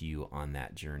along with you on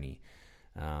that journey.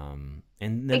 And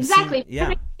them seeing, Exactly. yeah,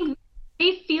 Because I think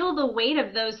they feel the weight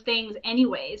of those things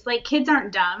anyways. Like kids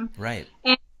aren't dumb. right.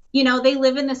 And they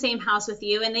live in the same house with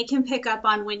you, and they can pick up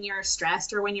on when you're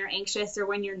stressed or when you're anxious or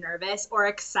when you're nervous or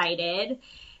excited.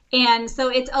 And so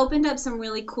it's opened up some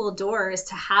really cool doors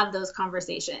to have those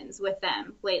conversations with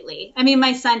them lately. I mean,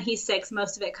 my son, he's 6.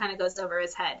 Most of it kind of goes over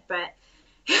his head, but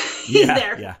he's Yeah,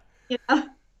 there. yeah. You know?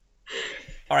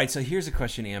 All right, so here's a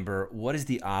question, Amber. What is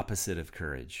the opposite of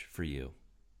courage for you?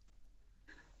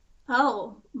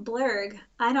 Oh, blurg.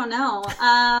 I don't know.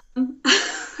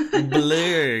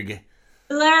 Blurg.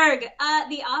 Blurg.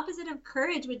 The opposite of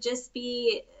courage would just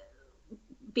be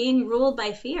being ruled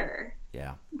by fear,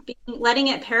 Yeah. letting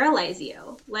it paralyze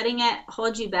you, letting it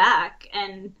hold you back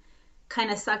and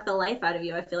kind of suck the life out of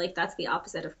you. I feel like that's the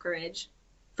opposite of courage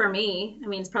for me. I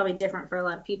mean, it's probably different for a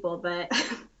lot of people, but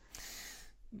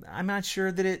I'm not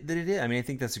sure that it is. I mean, I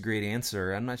think that's a great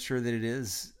answer. I'm not sure that it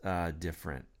is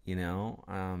different.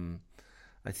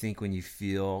 I think when you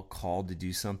feel called to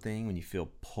do something, when you feel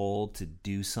pulled to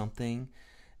do something,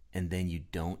 and then you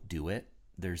don't do it,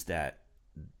 there's that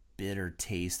bitter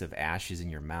taste of ashes in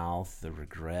your mouth, the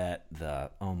regret,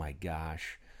 the, oh my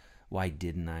gosh, why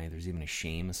didn't I? There's even a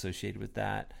shame associated with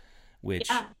that, which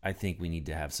I think we need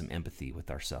to have some empathy with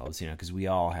ourselves, because we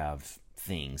all have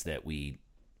things that we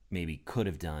maybe could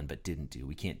have done but didn't do.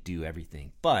 We can't do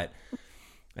everything. But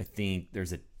I think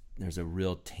there's a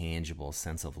real tangible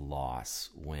sense of loss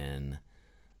when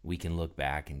we can look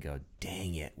back and go,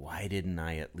 dang it, why didn't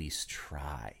I at least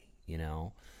try,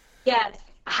 Yes,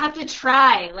 I have to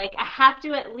try. Like, I have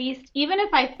to at least, even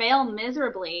if I fail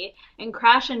miserably and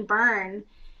crash and burn,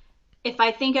 if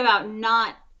I think about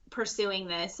not pursuing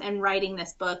this and writing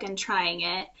this book and trying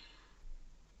it,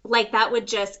 like, that would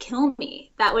just kill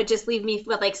me. That would just leave me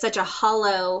with like such a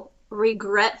hollow,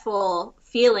 regretful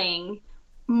feeling.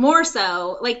 More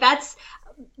so, like, that's,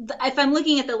 if I'm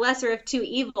looking at the lesser of two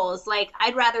evils, like,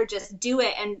 I'd rather just do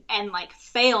it and like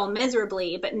fail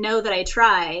miserably, but know that I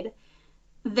tried,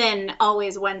 than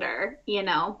always wonder,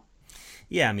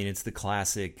 Yeah, I mean, it's the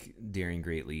classic Daring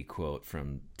Greatly quote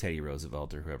from Teddy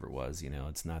Roosevelt or whoever it was,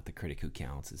 it's not the critic who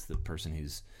counts, it's the person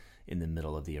who's in the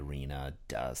middle of the arena,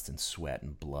 dust and sweat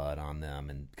and blood on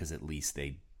them, and because at least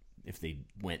if they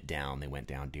went down, they went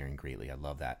down daring greatly. I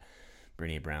love that.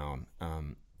 Brené Brown.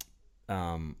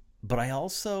 But I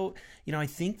also, I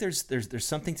think there's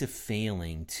something to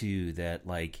failing too, that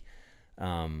like,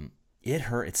 it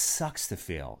hurt. It sucks to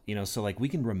fail, so like we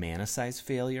can romanticize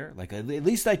failure. Like, at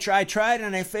least I tried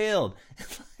and I failed.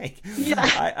 Like,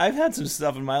 yeah. I've had some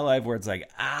stuff in my life where it's like,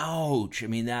 ouch. I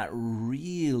mean, that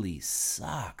really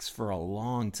sucks for a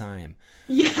long time.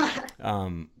 Yeah.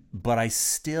 But I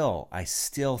still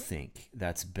think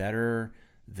that's better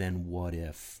than what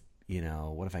if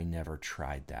I never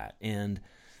tried that? And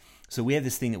so we have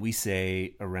this thing that we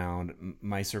say around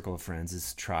my circle of friends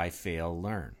is try, fail,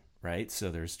 learn. Right? So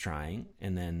there's trying,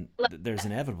 and then there's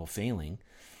inevitable failing.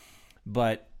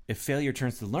 But if failure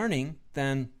turns to learning,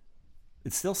 then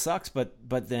it still sucks, but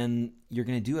then you're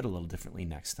going to do it a little differently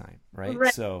next time, right?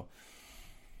 So,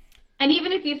 and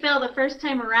even if you fail the first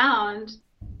time around,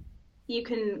 you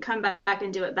can come back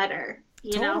and do it better,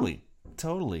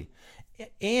 Totally.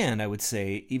 And I would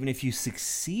say, even if you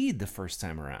succeed the first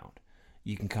time around,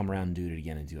 you can come around and do it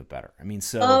again and do it better. I mean,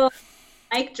 so...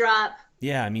 mic drop.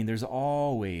 Yeah, I mean, there's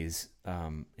always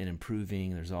an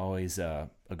improving. There's always a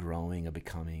growing, a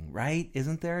becoming, right?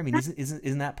 Isn't there? I mean,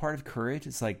 isn't that part of courage?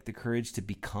 It's like the courage to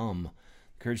become,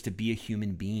 courage to be a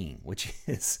human being, which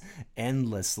is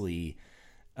endlessly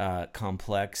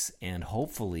complex and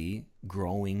hopefully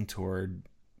growing toward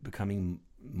becoming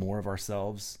more of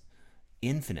ourselves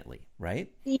infinitely,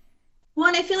 right? Well,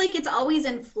 and I feel like it's always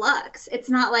in flux.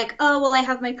 It's not like, oh, well, I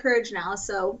have my courage now,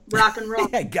 so rock and roll.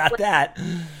 I got that.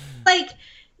 Like,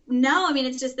 no, I mean,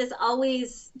 it's just this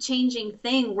always changing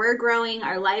thing. We're growing,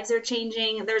 our lives are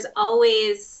changing. There's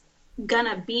always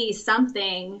gonna be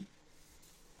something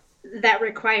that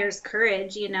requires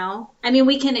courage, I mean,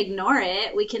 we can ignore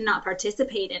it, we can not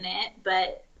participate in it,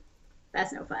 but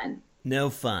that's no fun.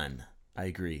 No fun. I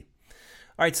agree.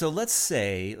 All right, so let's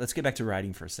get back to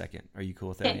writing for a second. Are you cool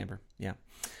with that, okay. Amber? Yeah.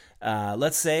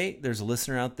 Let's say there's a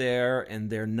listener out there and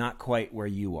they're not quite where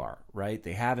you are, right?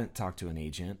 They haven't talked to an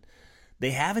agent. They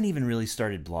haven't even really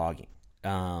started blogging.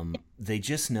 They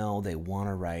just know they want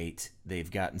to write.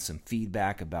 They've gotten some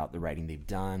feedback about the writing they've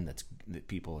done. That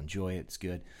people enjoy it. It's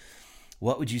good.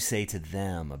 What would you say to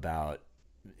them about,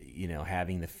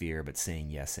 having the fear but saying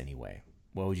yes anyway?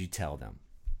 What would you tell them?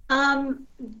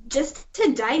 Just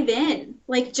to dive in,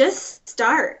 like, just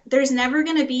start. There's never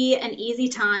going to be an easy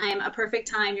time, a perfect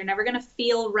time. You're never going to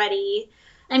feel ready.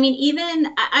 I mean,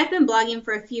 even I've been blogging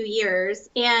for a few years,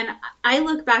 and I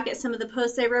look back at some of the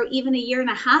posts I wrote even a year and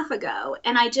a half ago,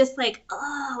 and I just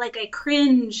I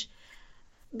cringe.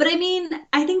 But I mean,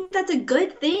 I think that's a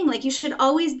good thing. Like, you should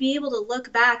always be able to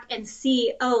look back and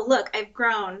see, oh, look, I've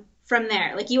grown from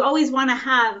there. Like, you always want to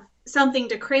have something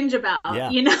to cringe about,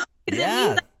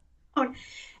 Yeah.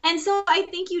 And so I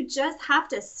think you just have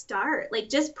to start, like,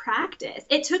 just practice.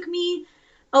 It took me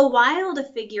a while to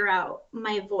figure out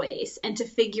my voice and to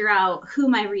figure out who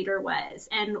my reader was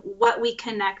and what we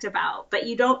connect about. But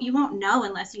you won't know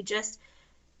unless you just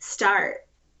start.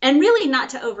 And really not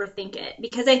to overthink it,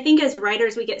 because I think as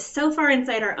writers, we get so far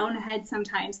inside our own heads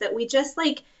sometimes that we just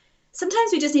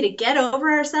sometimes we just need to get over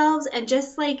ourselves and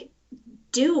just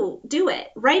do it.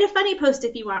 Write a funny post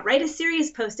if you want. Write a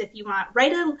serious post if you want.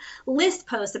 Write a list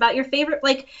post about your favorite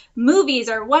movies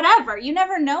or whatever. You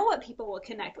never know what people will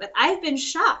connect with. I've been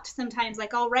shocked sometimes.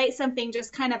 I'll write something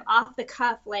just kind of off the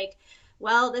cuff,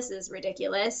 well, this is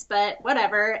ridiculous, but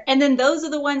whatever. And then those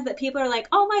are the ones that people are like,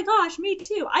 oh my gosh, me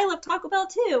too. I love Taco Bell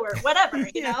too, or whatever,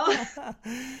 you know?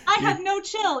 I have no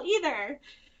chill either.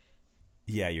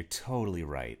 Yeah, you're totally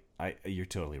right. You're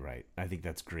totally right. I think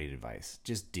that's great advice.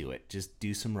 Just do it. Just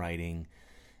do some writing.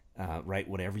 Write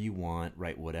whatever you want.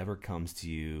 Write whatever comes to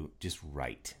you. Just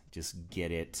write. Just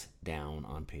get it down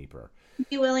on paper.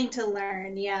 Be willing to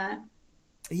learn, yeah.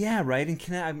 Yeah, right. And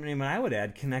connect. I mean, I would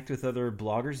add connect with other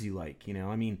bloggers you like. You know,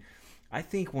 I mean, I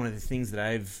think one of the things that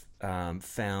I've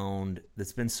found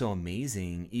that's been so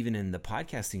amazing, even in the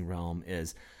podcasting realm,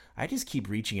 is I just keep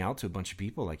reaching out to a bunch of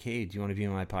people like, hey, do you want to be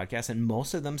on my podcast? And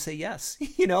most of them say yes.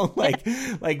 You know,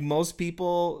 like most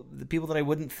people, the people that I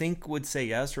wouldn't think would say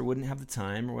yes or wouldn't have the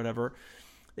time or whatever,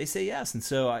 they say yes. And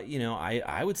so, you know,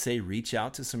 I would say reach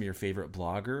out to some of your favorite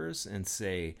bloggers and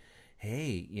say,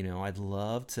 hey, you know, I'd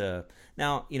love to.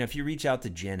 Now, you know, if you reach out to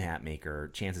Jen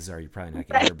Hatmaker, chances are you're probably not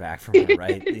going to hear back from her,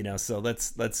 right? You know, so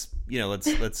let's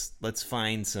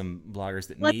find some bloggers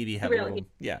that maybe have a little,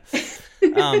 yeah.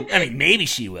 I mean, maybe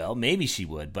she will, maybe she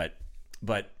would,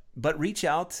 but reach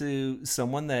out to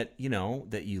someone that you know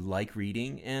that you like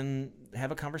reading and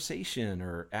have a conversation,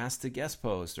 or ask to guest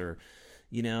post, or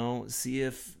you know, see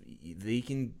if you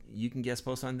can guest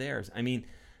post on theirs. I mean,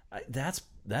 that's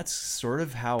sort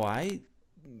of how I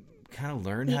kind of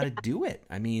learned how to do it.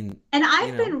 I mean, and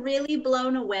I've been really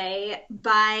blown away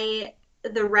by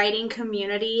the writing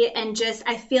community, and just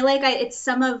I feel like it's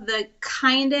some of the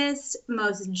kindest,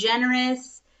 most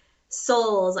generous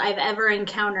souls I've ever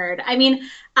encountered. I mean,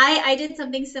 I did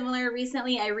something similar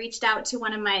recently. I reached out to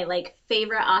one of my like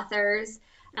favorite authors,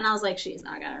 and I was like, she's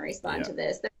not going to respond to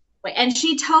this. And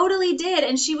she totally did,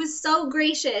 and she was so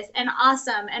gracious and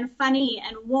awesome and funny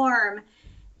and warm.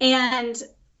 And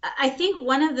I think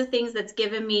one of the things that's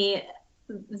given me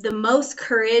the most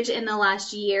courage in the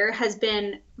last year has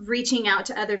been reaching out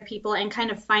to other people and kind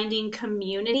of finding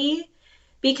community,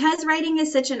 because writing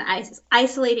is such an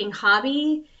isolating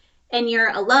hobby, and you're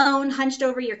alone, hunched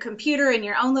over your computer in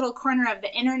your own little corner of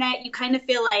the internet. You kind of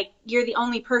feel like you're the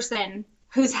only person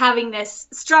who's having this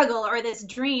struggle or this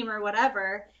dream or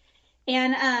whatever.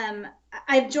 And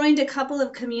I've joined a couple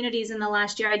of communities in the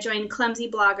last year. I joined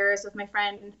Clumsy Bloggers with my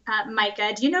friend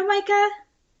Micah. Do you know Micah?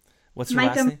 What's your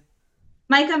last name?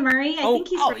 Micah Murray. I think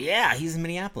yeah, he's in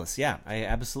Minneapolis. Yeah, I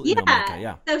absolutely know Micah.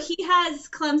 Yeah. So he has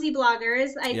Clumsy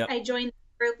Bloggers. I joined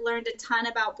the group, learned a ton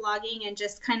about blogging and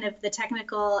just kind of the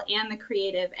technical and the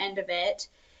creative end of it.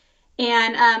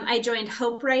 And I joined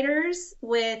Hope Writers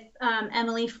with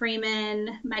Emily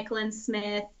Freeman, Michael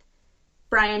Smith,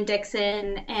 Brian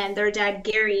Dixon, and their dad,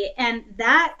 Gary. And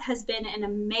that has been an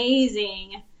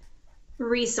amazing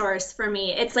resource for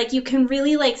me. It's like you can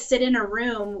really like sit in a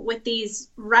room with these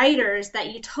writers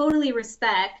that you totally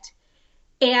respect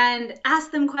and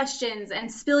ask them questions and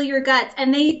spill your guts,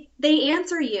 and they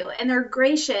answer you, and they're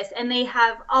gracious, and they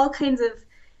have all kinds of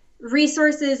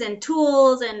resources and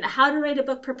tools and how to write a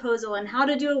book proposal and how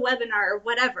to do a webinar or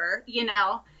whatever, you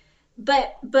know.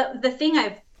 But the thing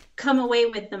I've come away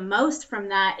with the most from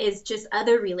that is just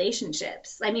other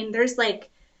relationships. I mean, there's like,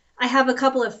 I have a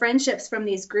couple of friendships from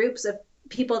these groups of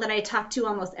people that I talk to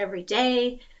almost every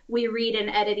day. We read and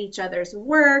edit each other's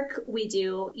work. We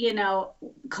do, you know,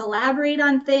 collaborate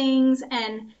on things.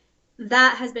 And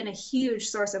that has been a huge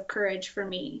source of courage for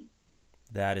me.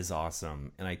 That is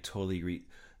awesome. And I totally agree.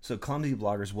 So Clumsy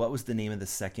Bloggers, what was the name of the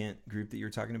second group that you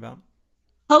were talking about?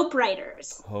 Hope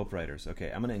Writers. Hope Writers. Okay,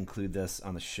 I'm going to include this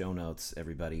on the show notes,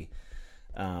 everybody.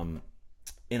 And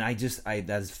that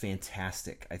is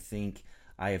fantastic. I think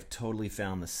I have totally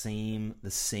found the same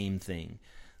thing,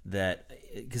 that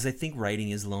because I think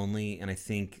writing is lonely, and I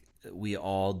think we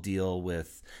all deal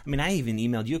with. I mean, I even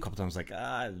emailed you a couple times, like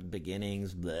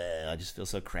beginnings, bleh, I just feel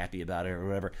so crappy about it or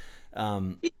whatever.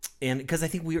 And because I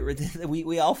think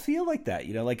we all feel like that,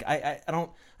 you know. Like I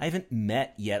haven't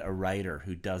met yet a writer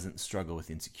who doesn't struggle with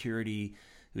insecurity,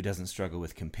 who doesn't struggle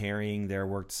with comparing their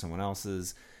work to someone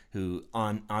else's, who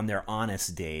on their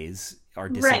honest days are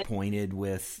disappointed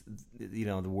with, you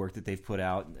know, the work that they've put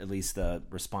out, at least the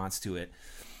response to it.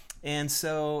 And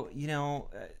so, you know,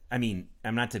 I mean,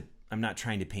 I'm not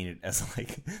trying to paint it as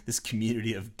like this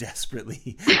community of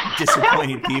desperately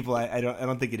disappointed people. I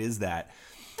don't think it is that.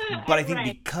 But I think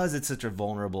because it's such a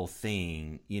vulnerable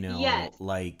thing, you know,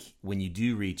 like when you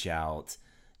do reach out,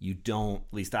 you don't,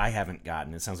 at least I haven't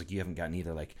gotten, it sounds like you haven't gotten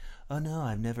either, like, oh no,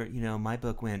 I've never, you know, my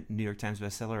book went New York Times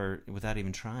bestseller without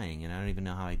even trying, and I don't even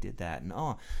know how I did that. And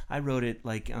oh, I wrote it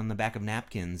like on the back of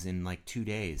napkins in like 2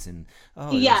 days, and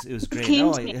oh, it was great.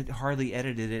 Oh, I hardly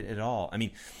edited it at all. I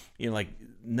mean, you know, like,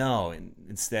 no, and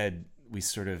instead we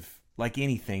sort of, like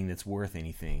anything that's worth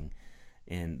anything,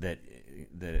 and that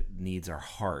that needs our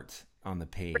heart on the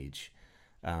page,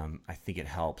 I think it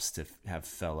helps to have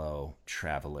fellow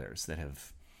travelers that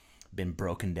have been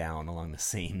broken down along the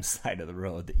same side of the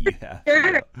road that you have. Sure.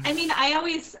 You know? I mean, I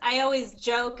always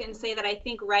joke and say that I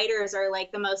think writers are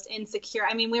like the most insecure.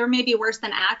 I mean, we were maybe worse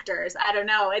than actors. I don't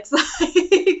know. It's like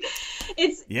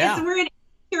we're an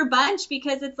insecure bunch,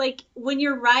 because it's like when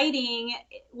you're writing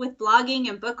with blogging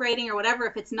and book writing or whatever,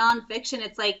 if it's nonfiction,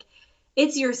 it's like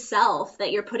it's yourself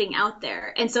that you're putting out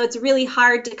there. And so it's really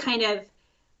hard to kind of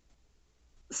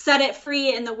set it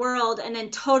free in the world and then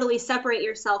totally separate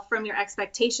yourself from your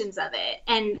expectations of it.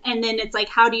 And then it's like,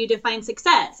 how do you define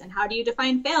success and how do you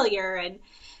define failure? And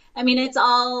I mean, it's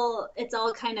all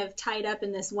kind of tied up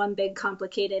in this one big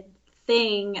complicated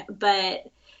thing.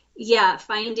 But yeah,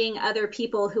 finding other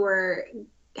people who are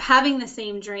having the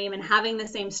same dream and having the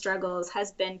same struggles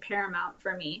has been paramount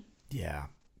for me. Yeah,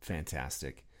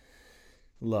 fantastic.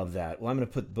 Love that. Well, I'm going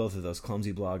to put both of those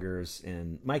Clumsy Bloggers,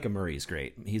 and Micah Murray is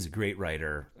great. He's a great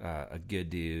writer, a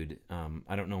good dude.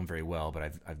 I don't know him very well, but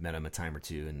I've met him a time or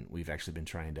two, and we've actually been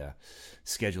trying to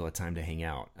schedule a time to hang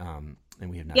out, and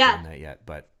we have not done that yet.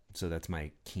 But so that's my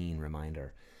keen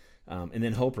reminder. And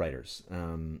then Hope Writers.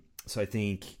 So I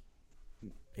think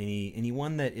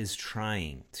anyone that is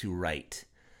trying to write,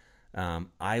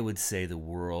 I would say the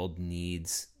world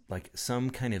needs, like, some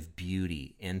kind of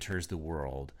beauty enters the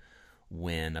world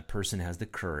when a person has the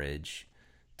courage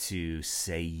to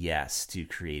say yes to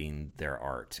creating their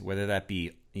art, whether that be,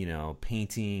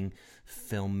 painting,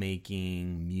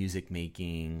 filmmaking, music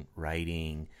making,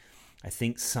 writing. I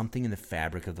think something in the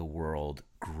fabric of the world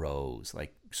grows,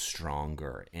 like,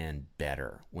 stronger and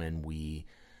better when we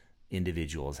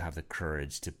individuals have the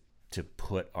courage to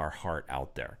put our heart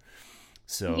out there.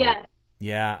 So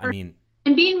yeah, I mean,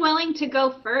 and being willing to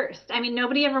go first. I mean,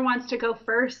 nobody ever wants to go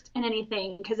first in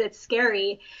anything because it's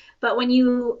scary. But when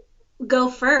you go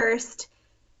first,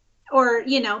 or,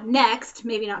 next,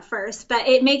 maybe not first, but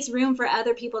it makes room for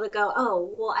other people to go,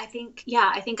 oh, well, I think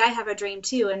I have a dream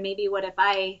too. And maybe what if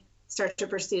I start to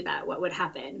pursue that? What would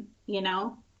happen,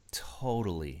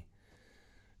 Totally.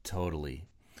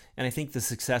 And I think the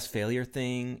success failure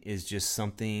thing is just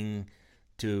something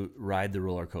to ride the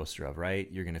roller coaster of, right?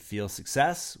 You're going to feel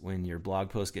success when your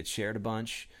blog post gets shared a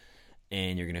bunch,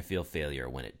 and you're going to feel failure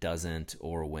when it doesn't,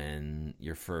 or when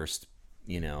your first,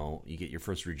 you get your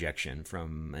first rejection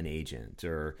from an agent,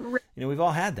 or, we've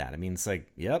all had that. I mean, it's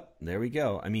like, yep, there we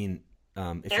go. I mean,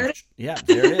 there it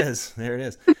is. There it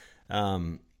is.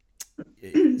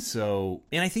 So,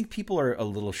 and I think people are a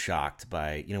little shocked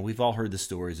by, we've all heard the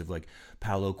stories of, like,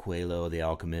 Paulo Coelho, The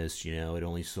Alchemist, it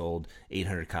only sold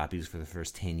 800 copies for the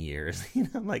first 10 years,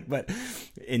 but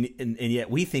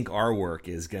yet we think our work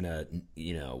is gonna,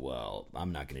 well,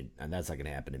 that's not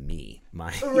gonna happen to me.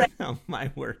 My,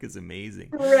 my work is amazing.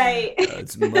 Right.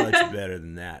 It's much better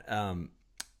than that.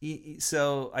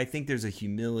 So I think there's a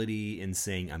humility in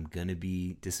saying I'm going to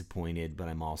be disappointed, but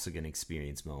I'm also going to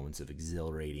experience moments of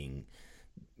exhilarating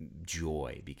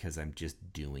joy because I'm just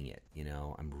doing it.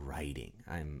 I'm writing,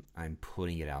 I'm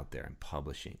putting it out there, I'm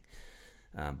publishing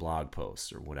blog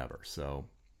posts or whatever. So,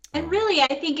 and really,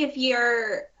 I think if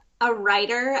you're a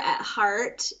writer at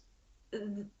heart,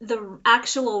 the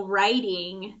actual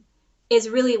writing is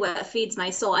really what feeds my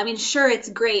soul. I mean, sure, it's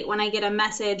great when I get a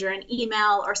message or an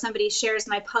email or somebody shares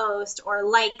my post or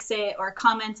likes it or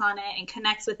comments on it and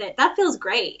connects with it. That feels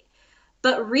great.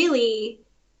 But really,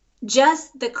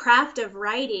 just the craft of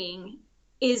writing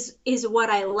is what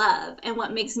I love and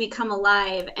what makes me come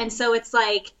alive. And so it's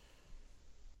like,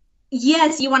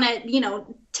 yes, you want to,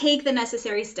 take the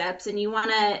necessary steps, and you want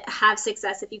to have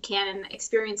success if you can and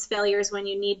experience failures when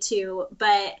you need to.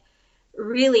 But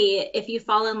really, if you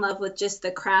fall in love with just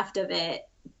the craft of it,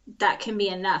 that can be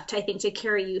enough to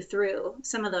carry you through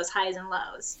some of those highs and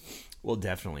lows. Well,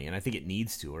 definitely. And I think it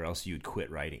needs to, or else you'd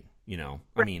quit writing,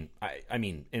 Right. I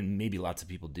mean, and maybe lots of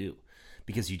people do,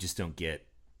 because you just don't get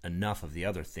enough of the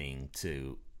other thing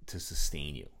to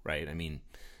sustain you. Right. I mean,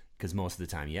 because most of the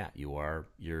time,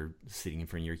 you're sitting in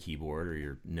front of your keyboard or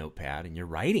your notepad and you're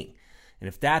writing. And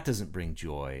if that doesn't bring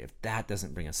joy, if that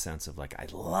doesn't bring a sense of, like, I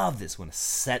love this when a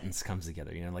sentence comes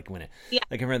together, like when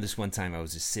like I remember this one time I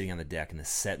was just sitting on the deck and the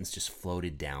sentence just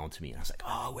floated down to me. And I was like,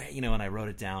 oh, wait, and I wrote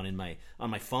it down on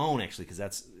my phone, actually, because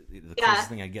that's the closest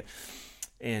thing I get.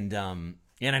 And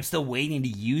I'm still waiting to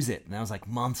use it. And that was like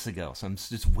months ago. So I'm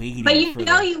just waiting. But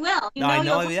you will. I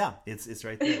know. Yeah. It's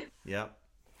right there. Yeah.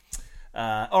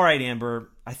 All right, Amber,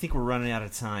 I think we're running out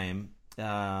of time.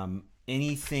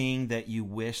 Anything that you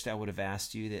wished I would have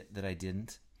asked you that I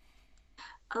didn't?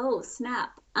 Oh,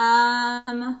 snap.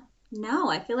 No,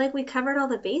 I feel like we covered all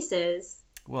the bases.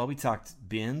 Well, we talked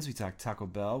Bins, we talked Taco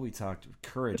Bell, we talked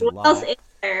Courage a What else lot. is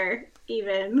there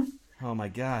even? Oh my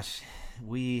gosh,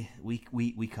 we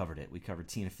covered it. We covered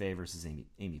Tina Fey versus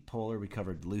Amy Poehler. We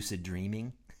covered lucid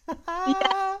dreaming.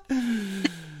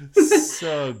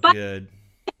 So But good.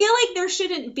 I feel like there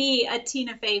shouldn't be a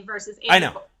Tina Fey versus I Amy.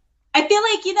 know. I feel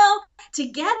like,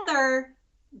 together,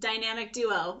 dynamic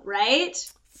duo, right?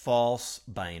 False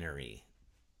binary.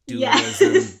 Yes.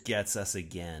 Dualism gets us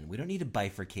again. We don't need to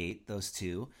bifurcate those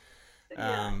two.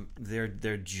 Yeah.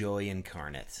 They're joy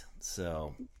incarnate.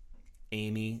 So,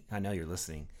 Amy, I know you're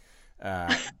listening.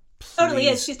 Totally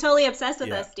is. Please, She's totally obsessed with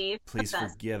yeah, us, Steve. please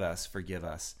Obsessed. forgive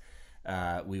us.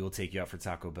 We will take you out for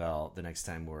Taco Bell the next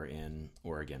time we're in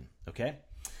Oregon. Okay,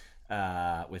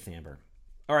 with Amber.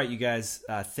 All right, you guys.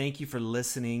 Thank you for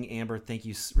listening, Amber. Thank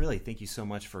you so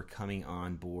much for coming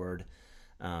on board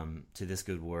to This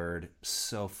Good Word.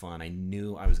 So fun. I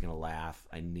knew I was going to laugh.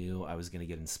 I knew I was going to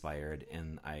get inspired,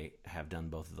 and I have done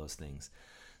both of those things.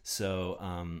 So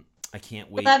I can't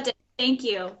wait. Loved it. Thank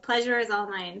you. Pleasure is all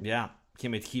mine. Yeah,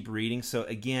 can't wait to keep reading. So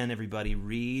again, everybody,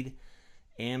 read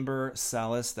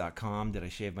ambersalis.com. Did I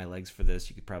shave my legs for this?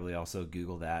 You could probably also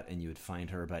Google that, and you would find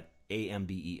her. But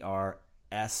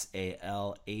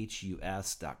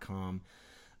AMBERSALHUS.com.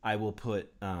 I will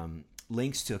put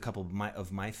links to a couple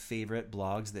of my favorite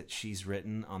blogs that she's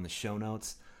written on the show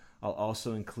notes. I'll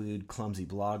also include Clumsy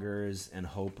Bloggers and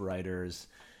Hope Writers.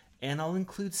 And I'll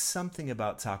include something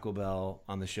about Taco Bell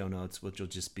on the show notes, which will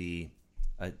just be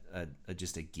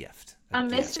just a gift. A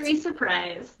gift. mystery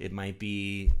surprise. It might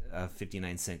be a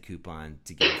 59-cent coupon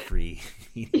to get free.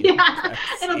 Yeah,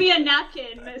 it'll be a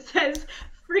napkin that says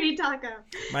free taco.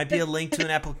 Might be a link to an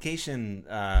application,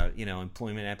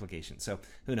 employment application. So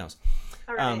who knows?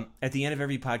 All right. At the end of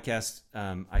every podcast,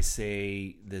 I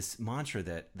say this mantra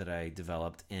that I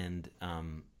developed and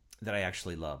that I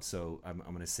actually love. So I'm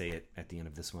going to say it at the end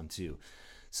of this one too.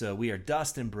 So we are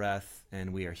dust and breath,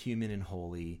 and we are human and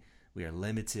holy. We are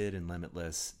limited and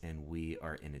limitless, and we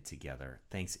are in it together.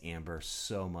 Thanks, Amber,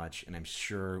 so much, and I'm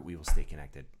sure we will stay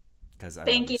connected because I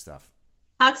love your stuff.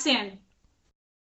 Talk soon.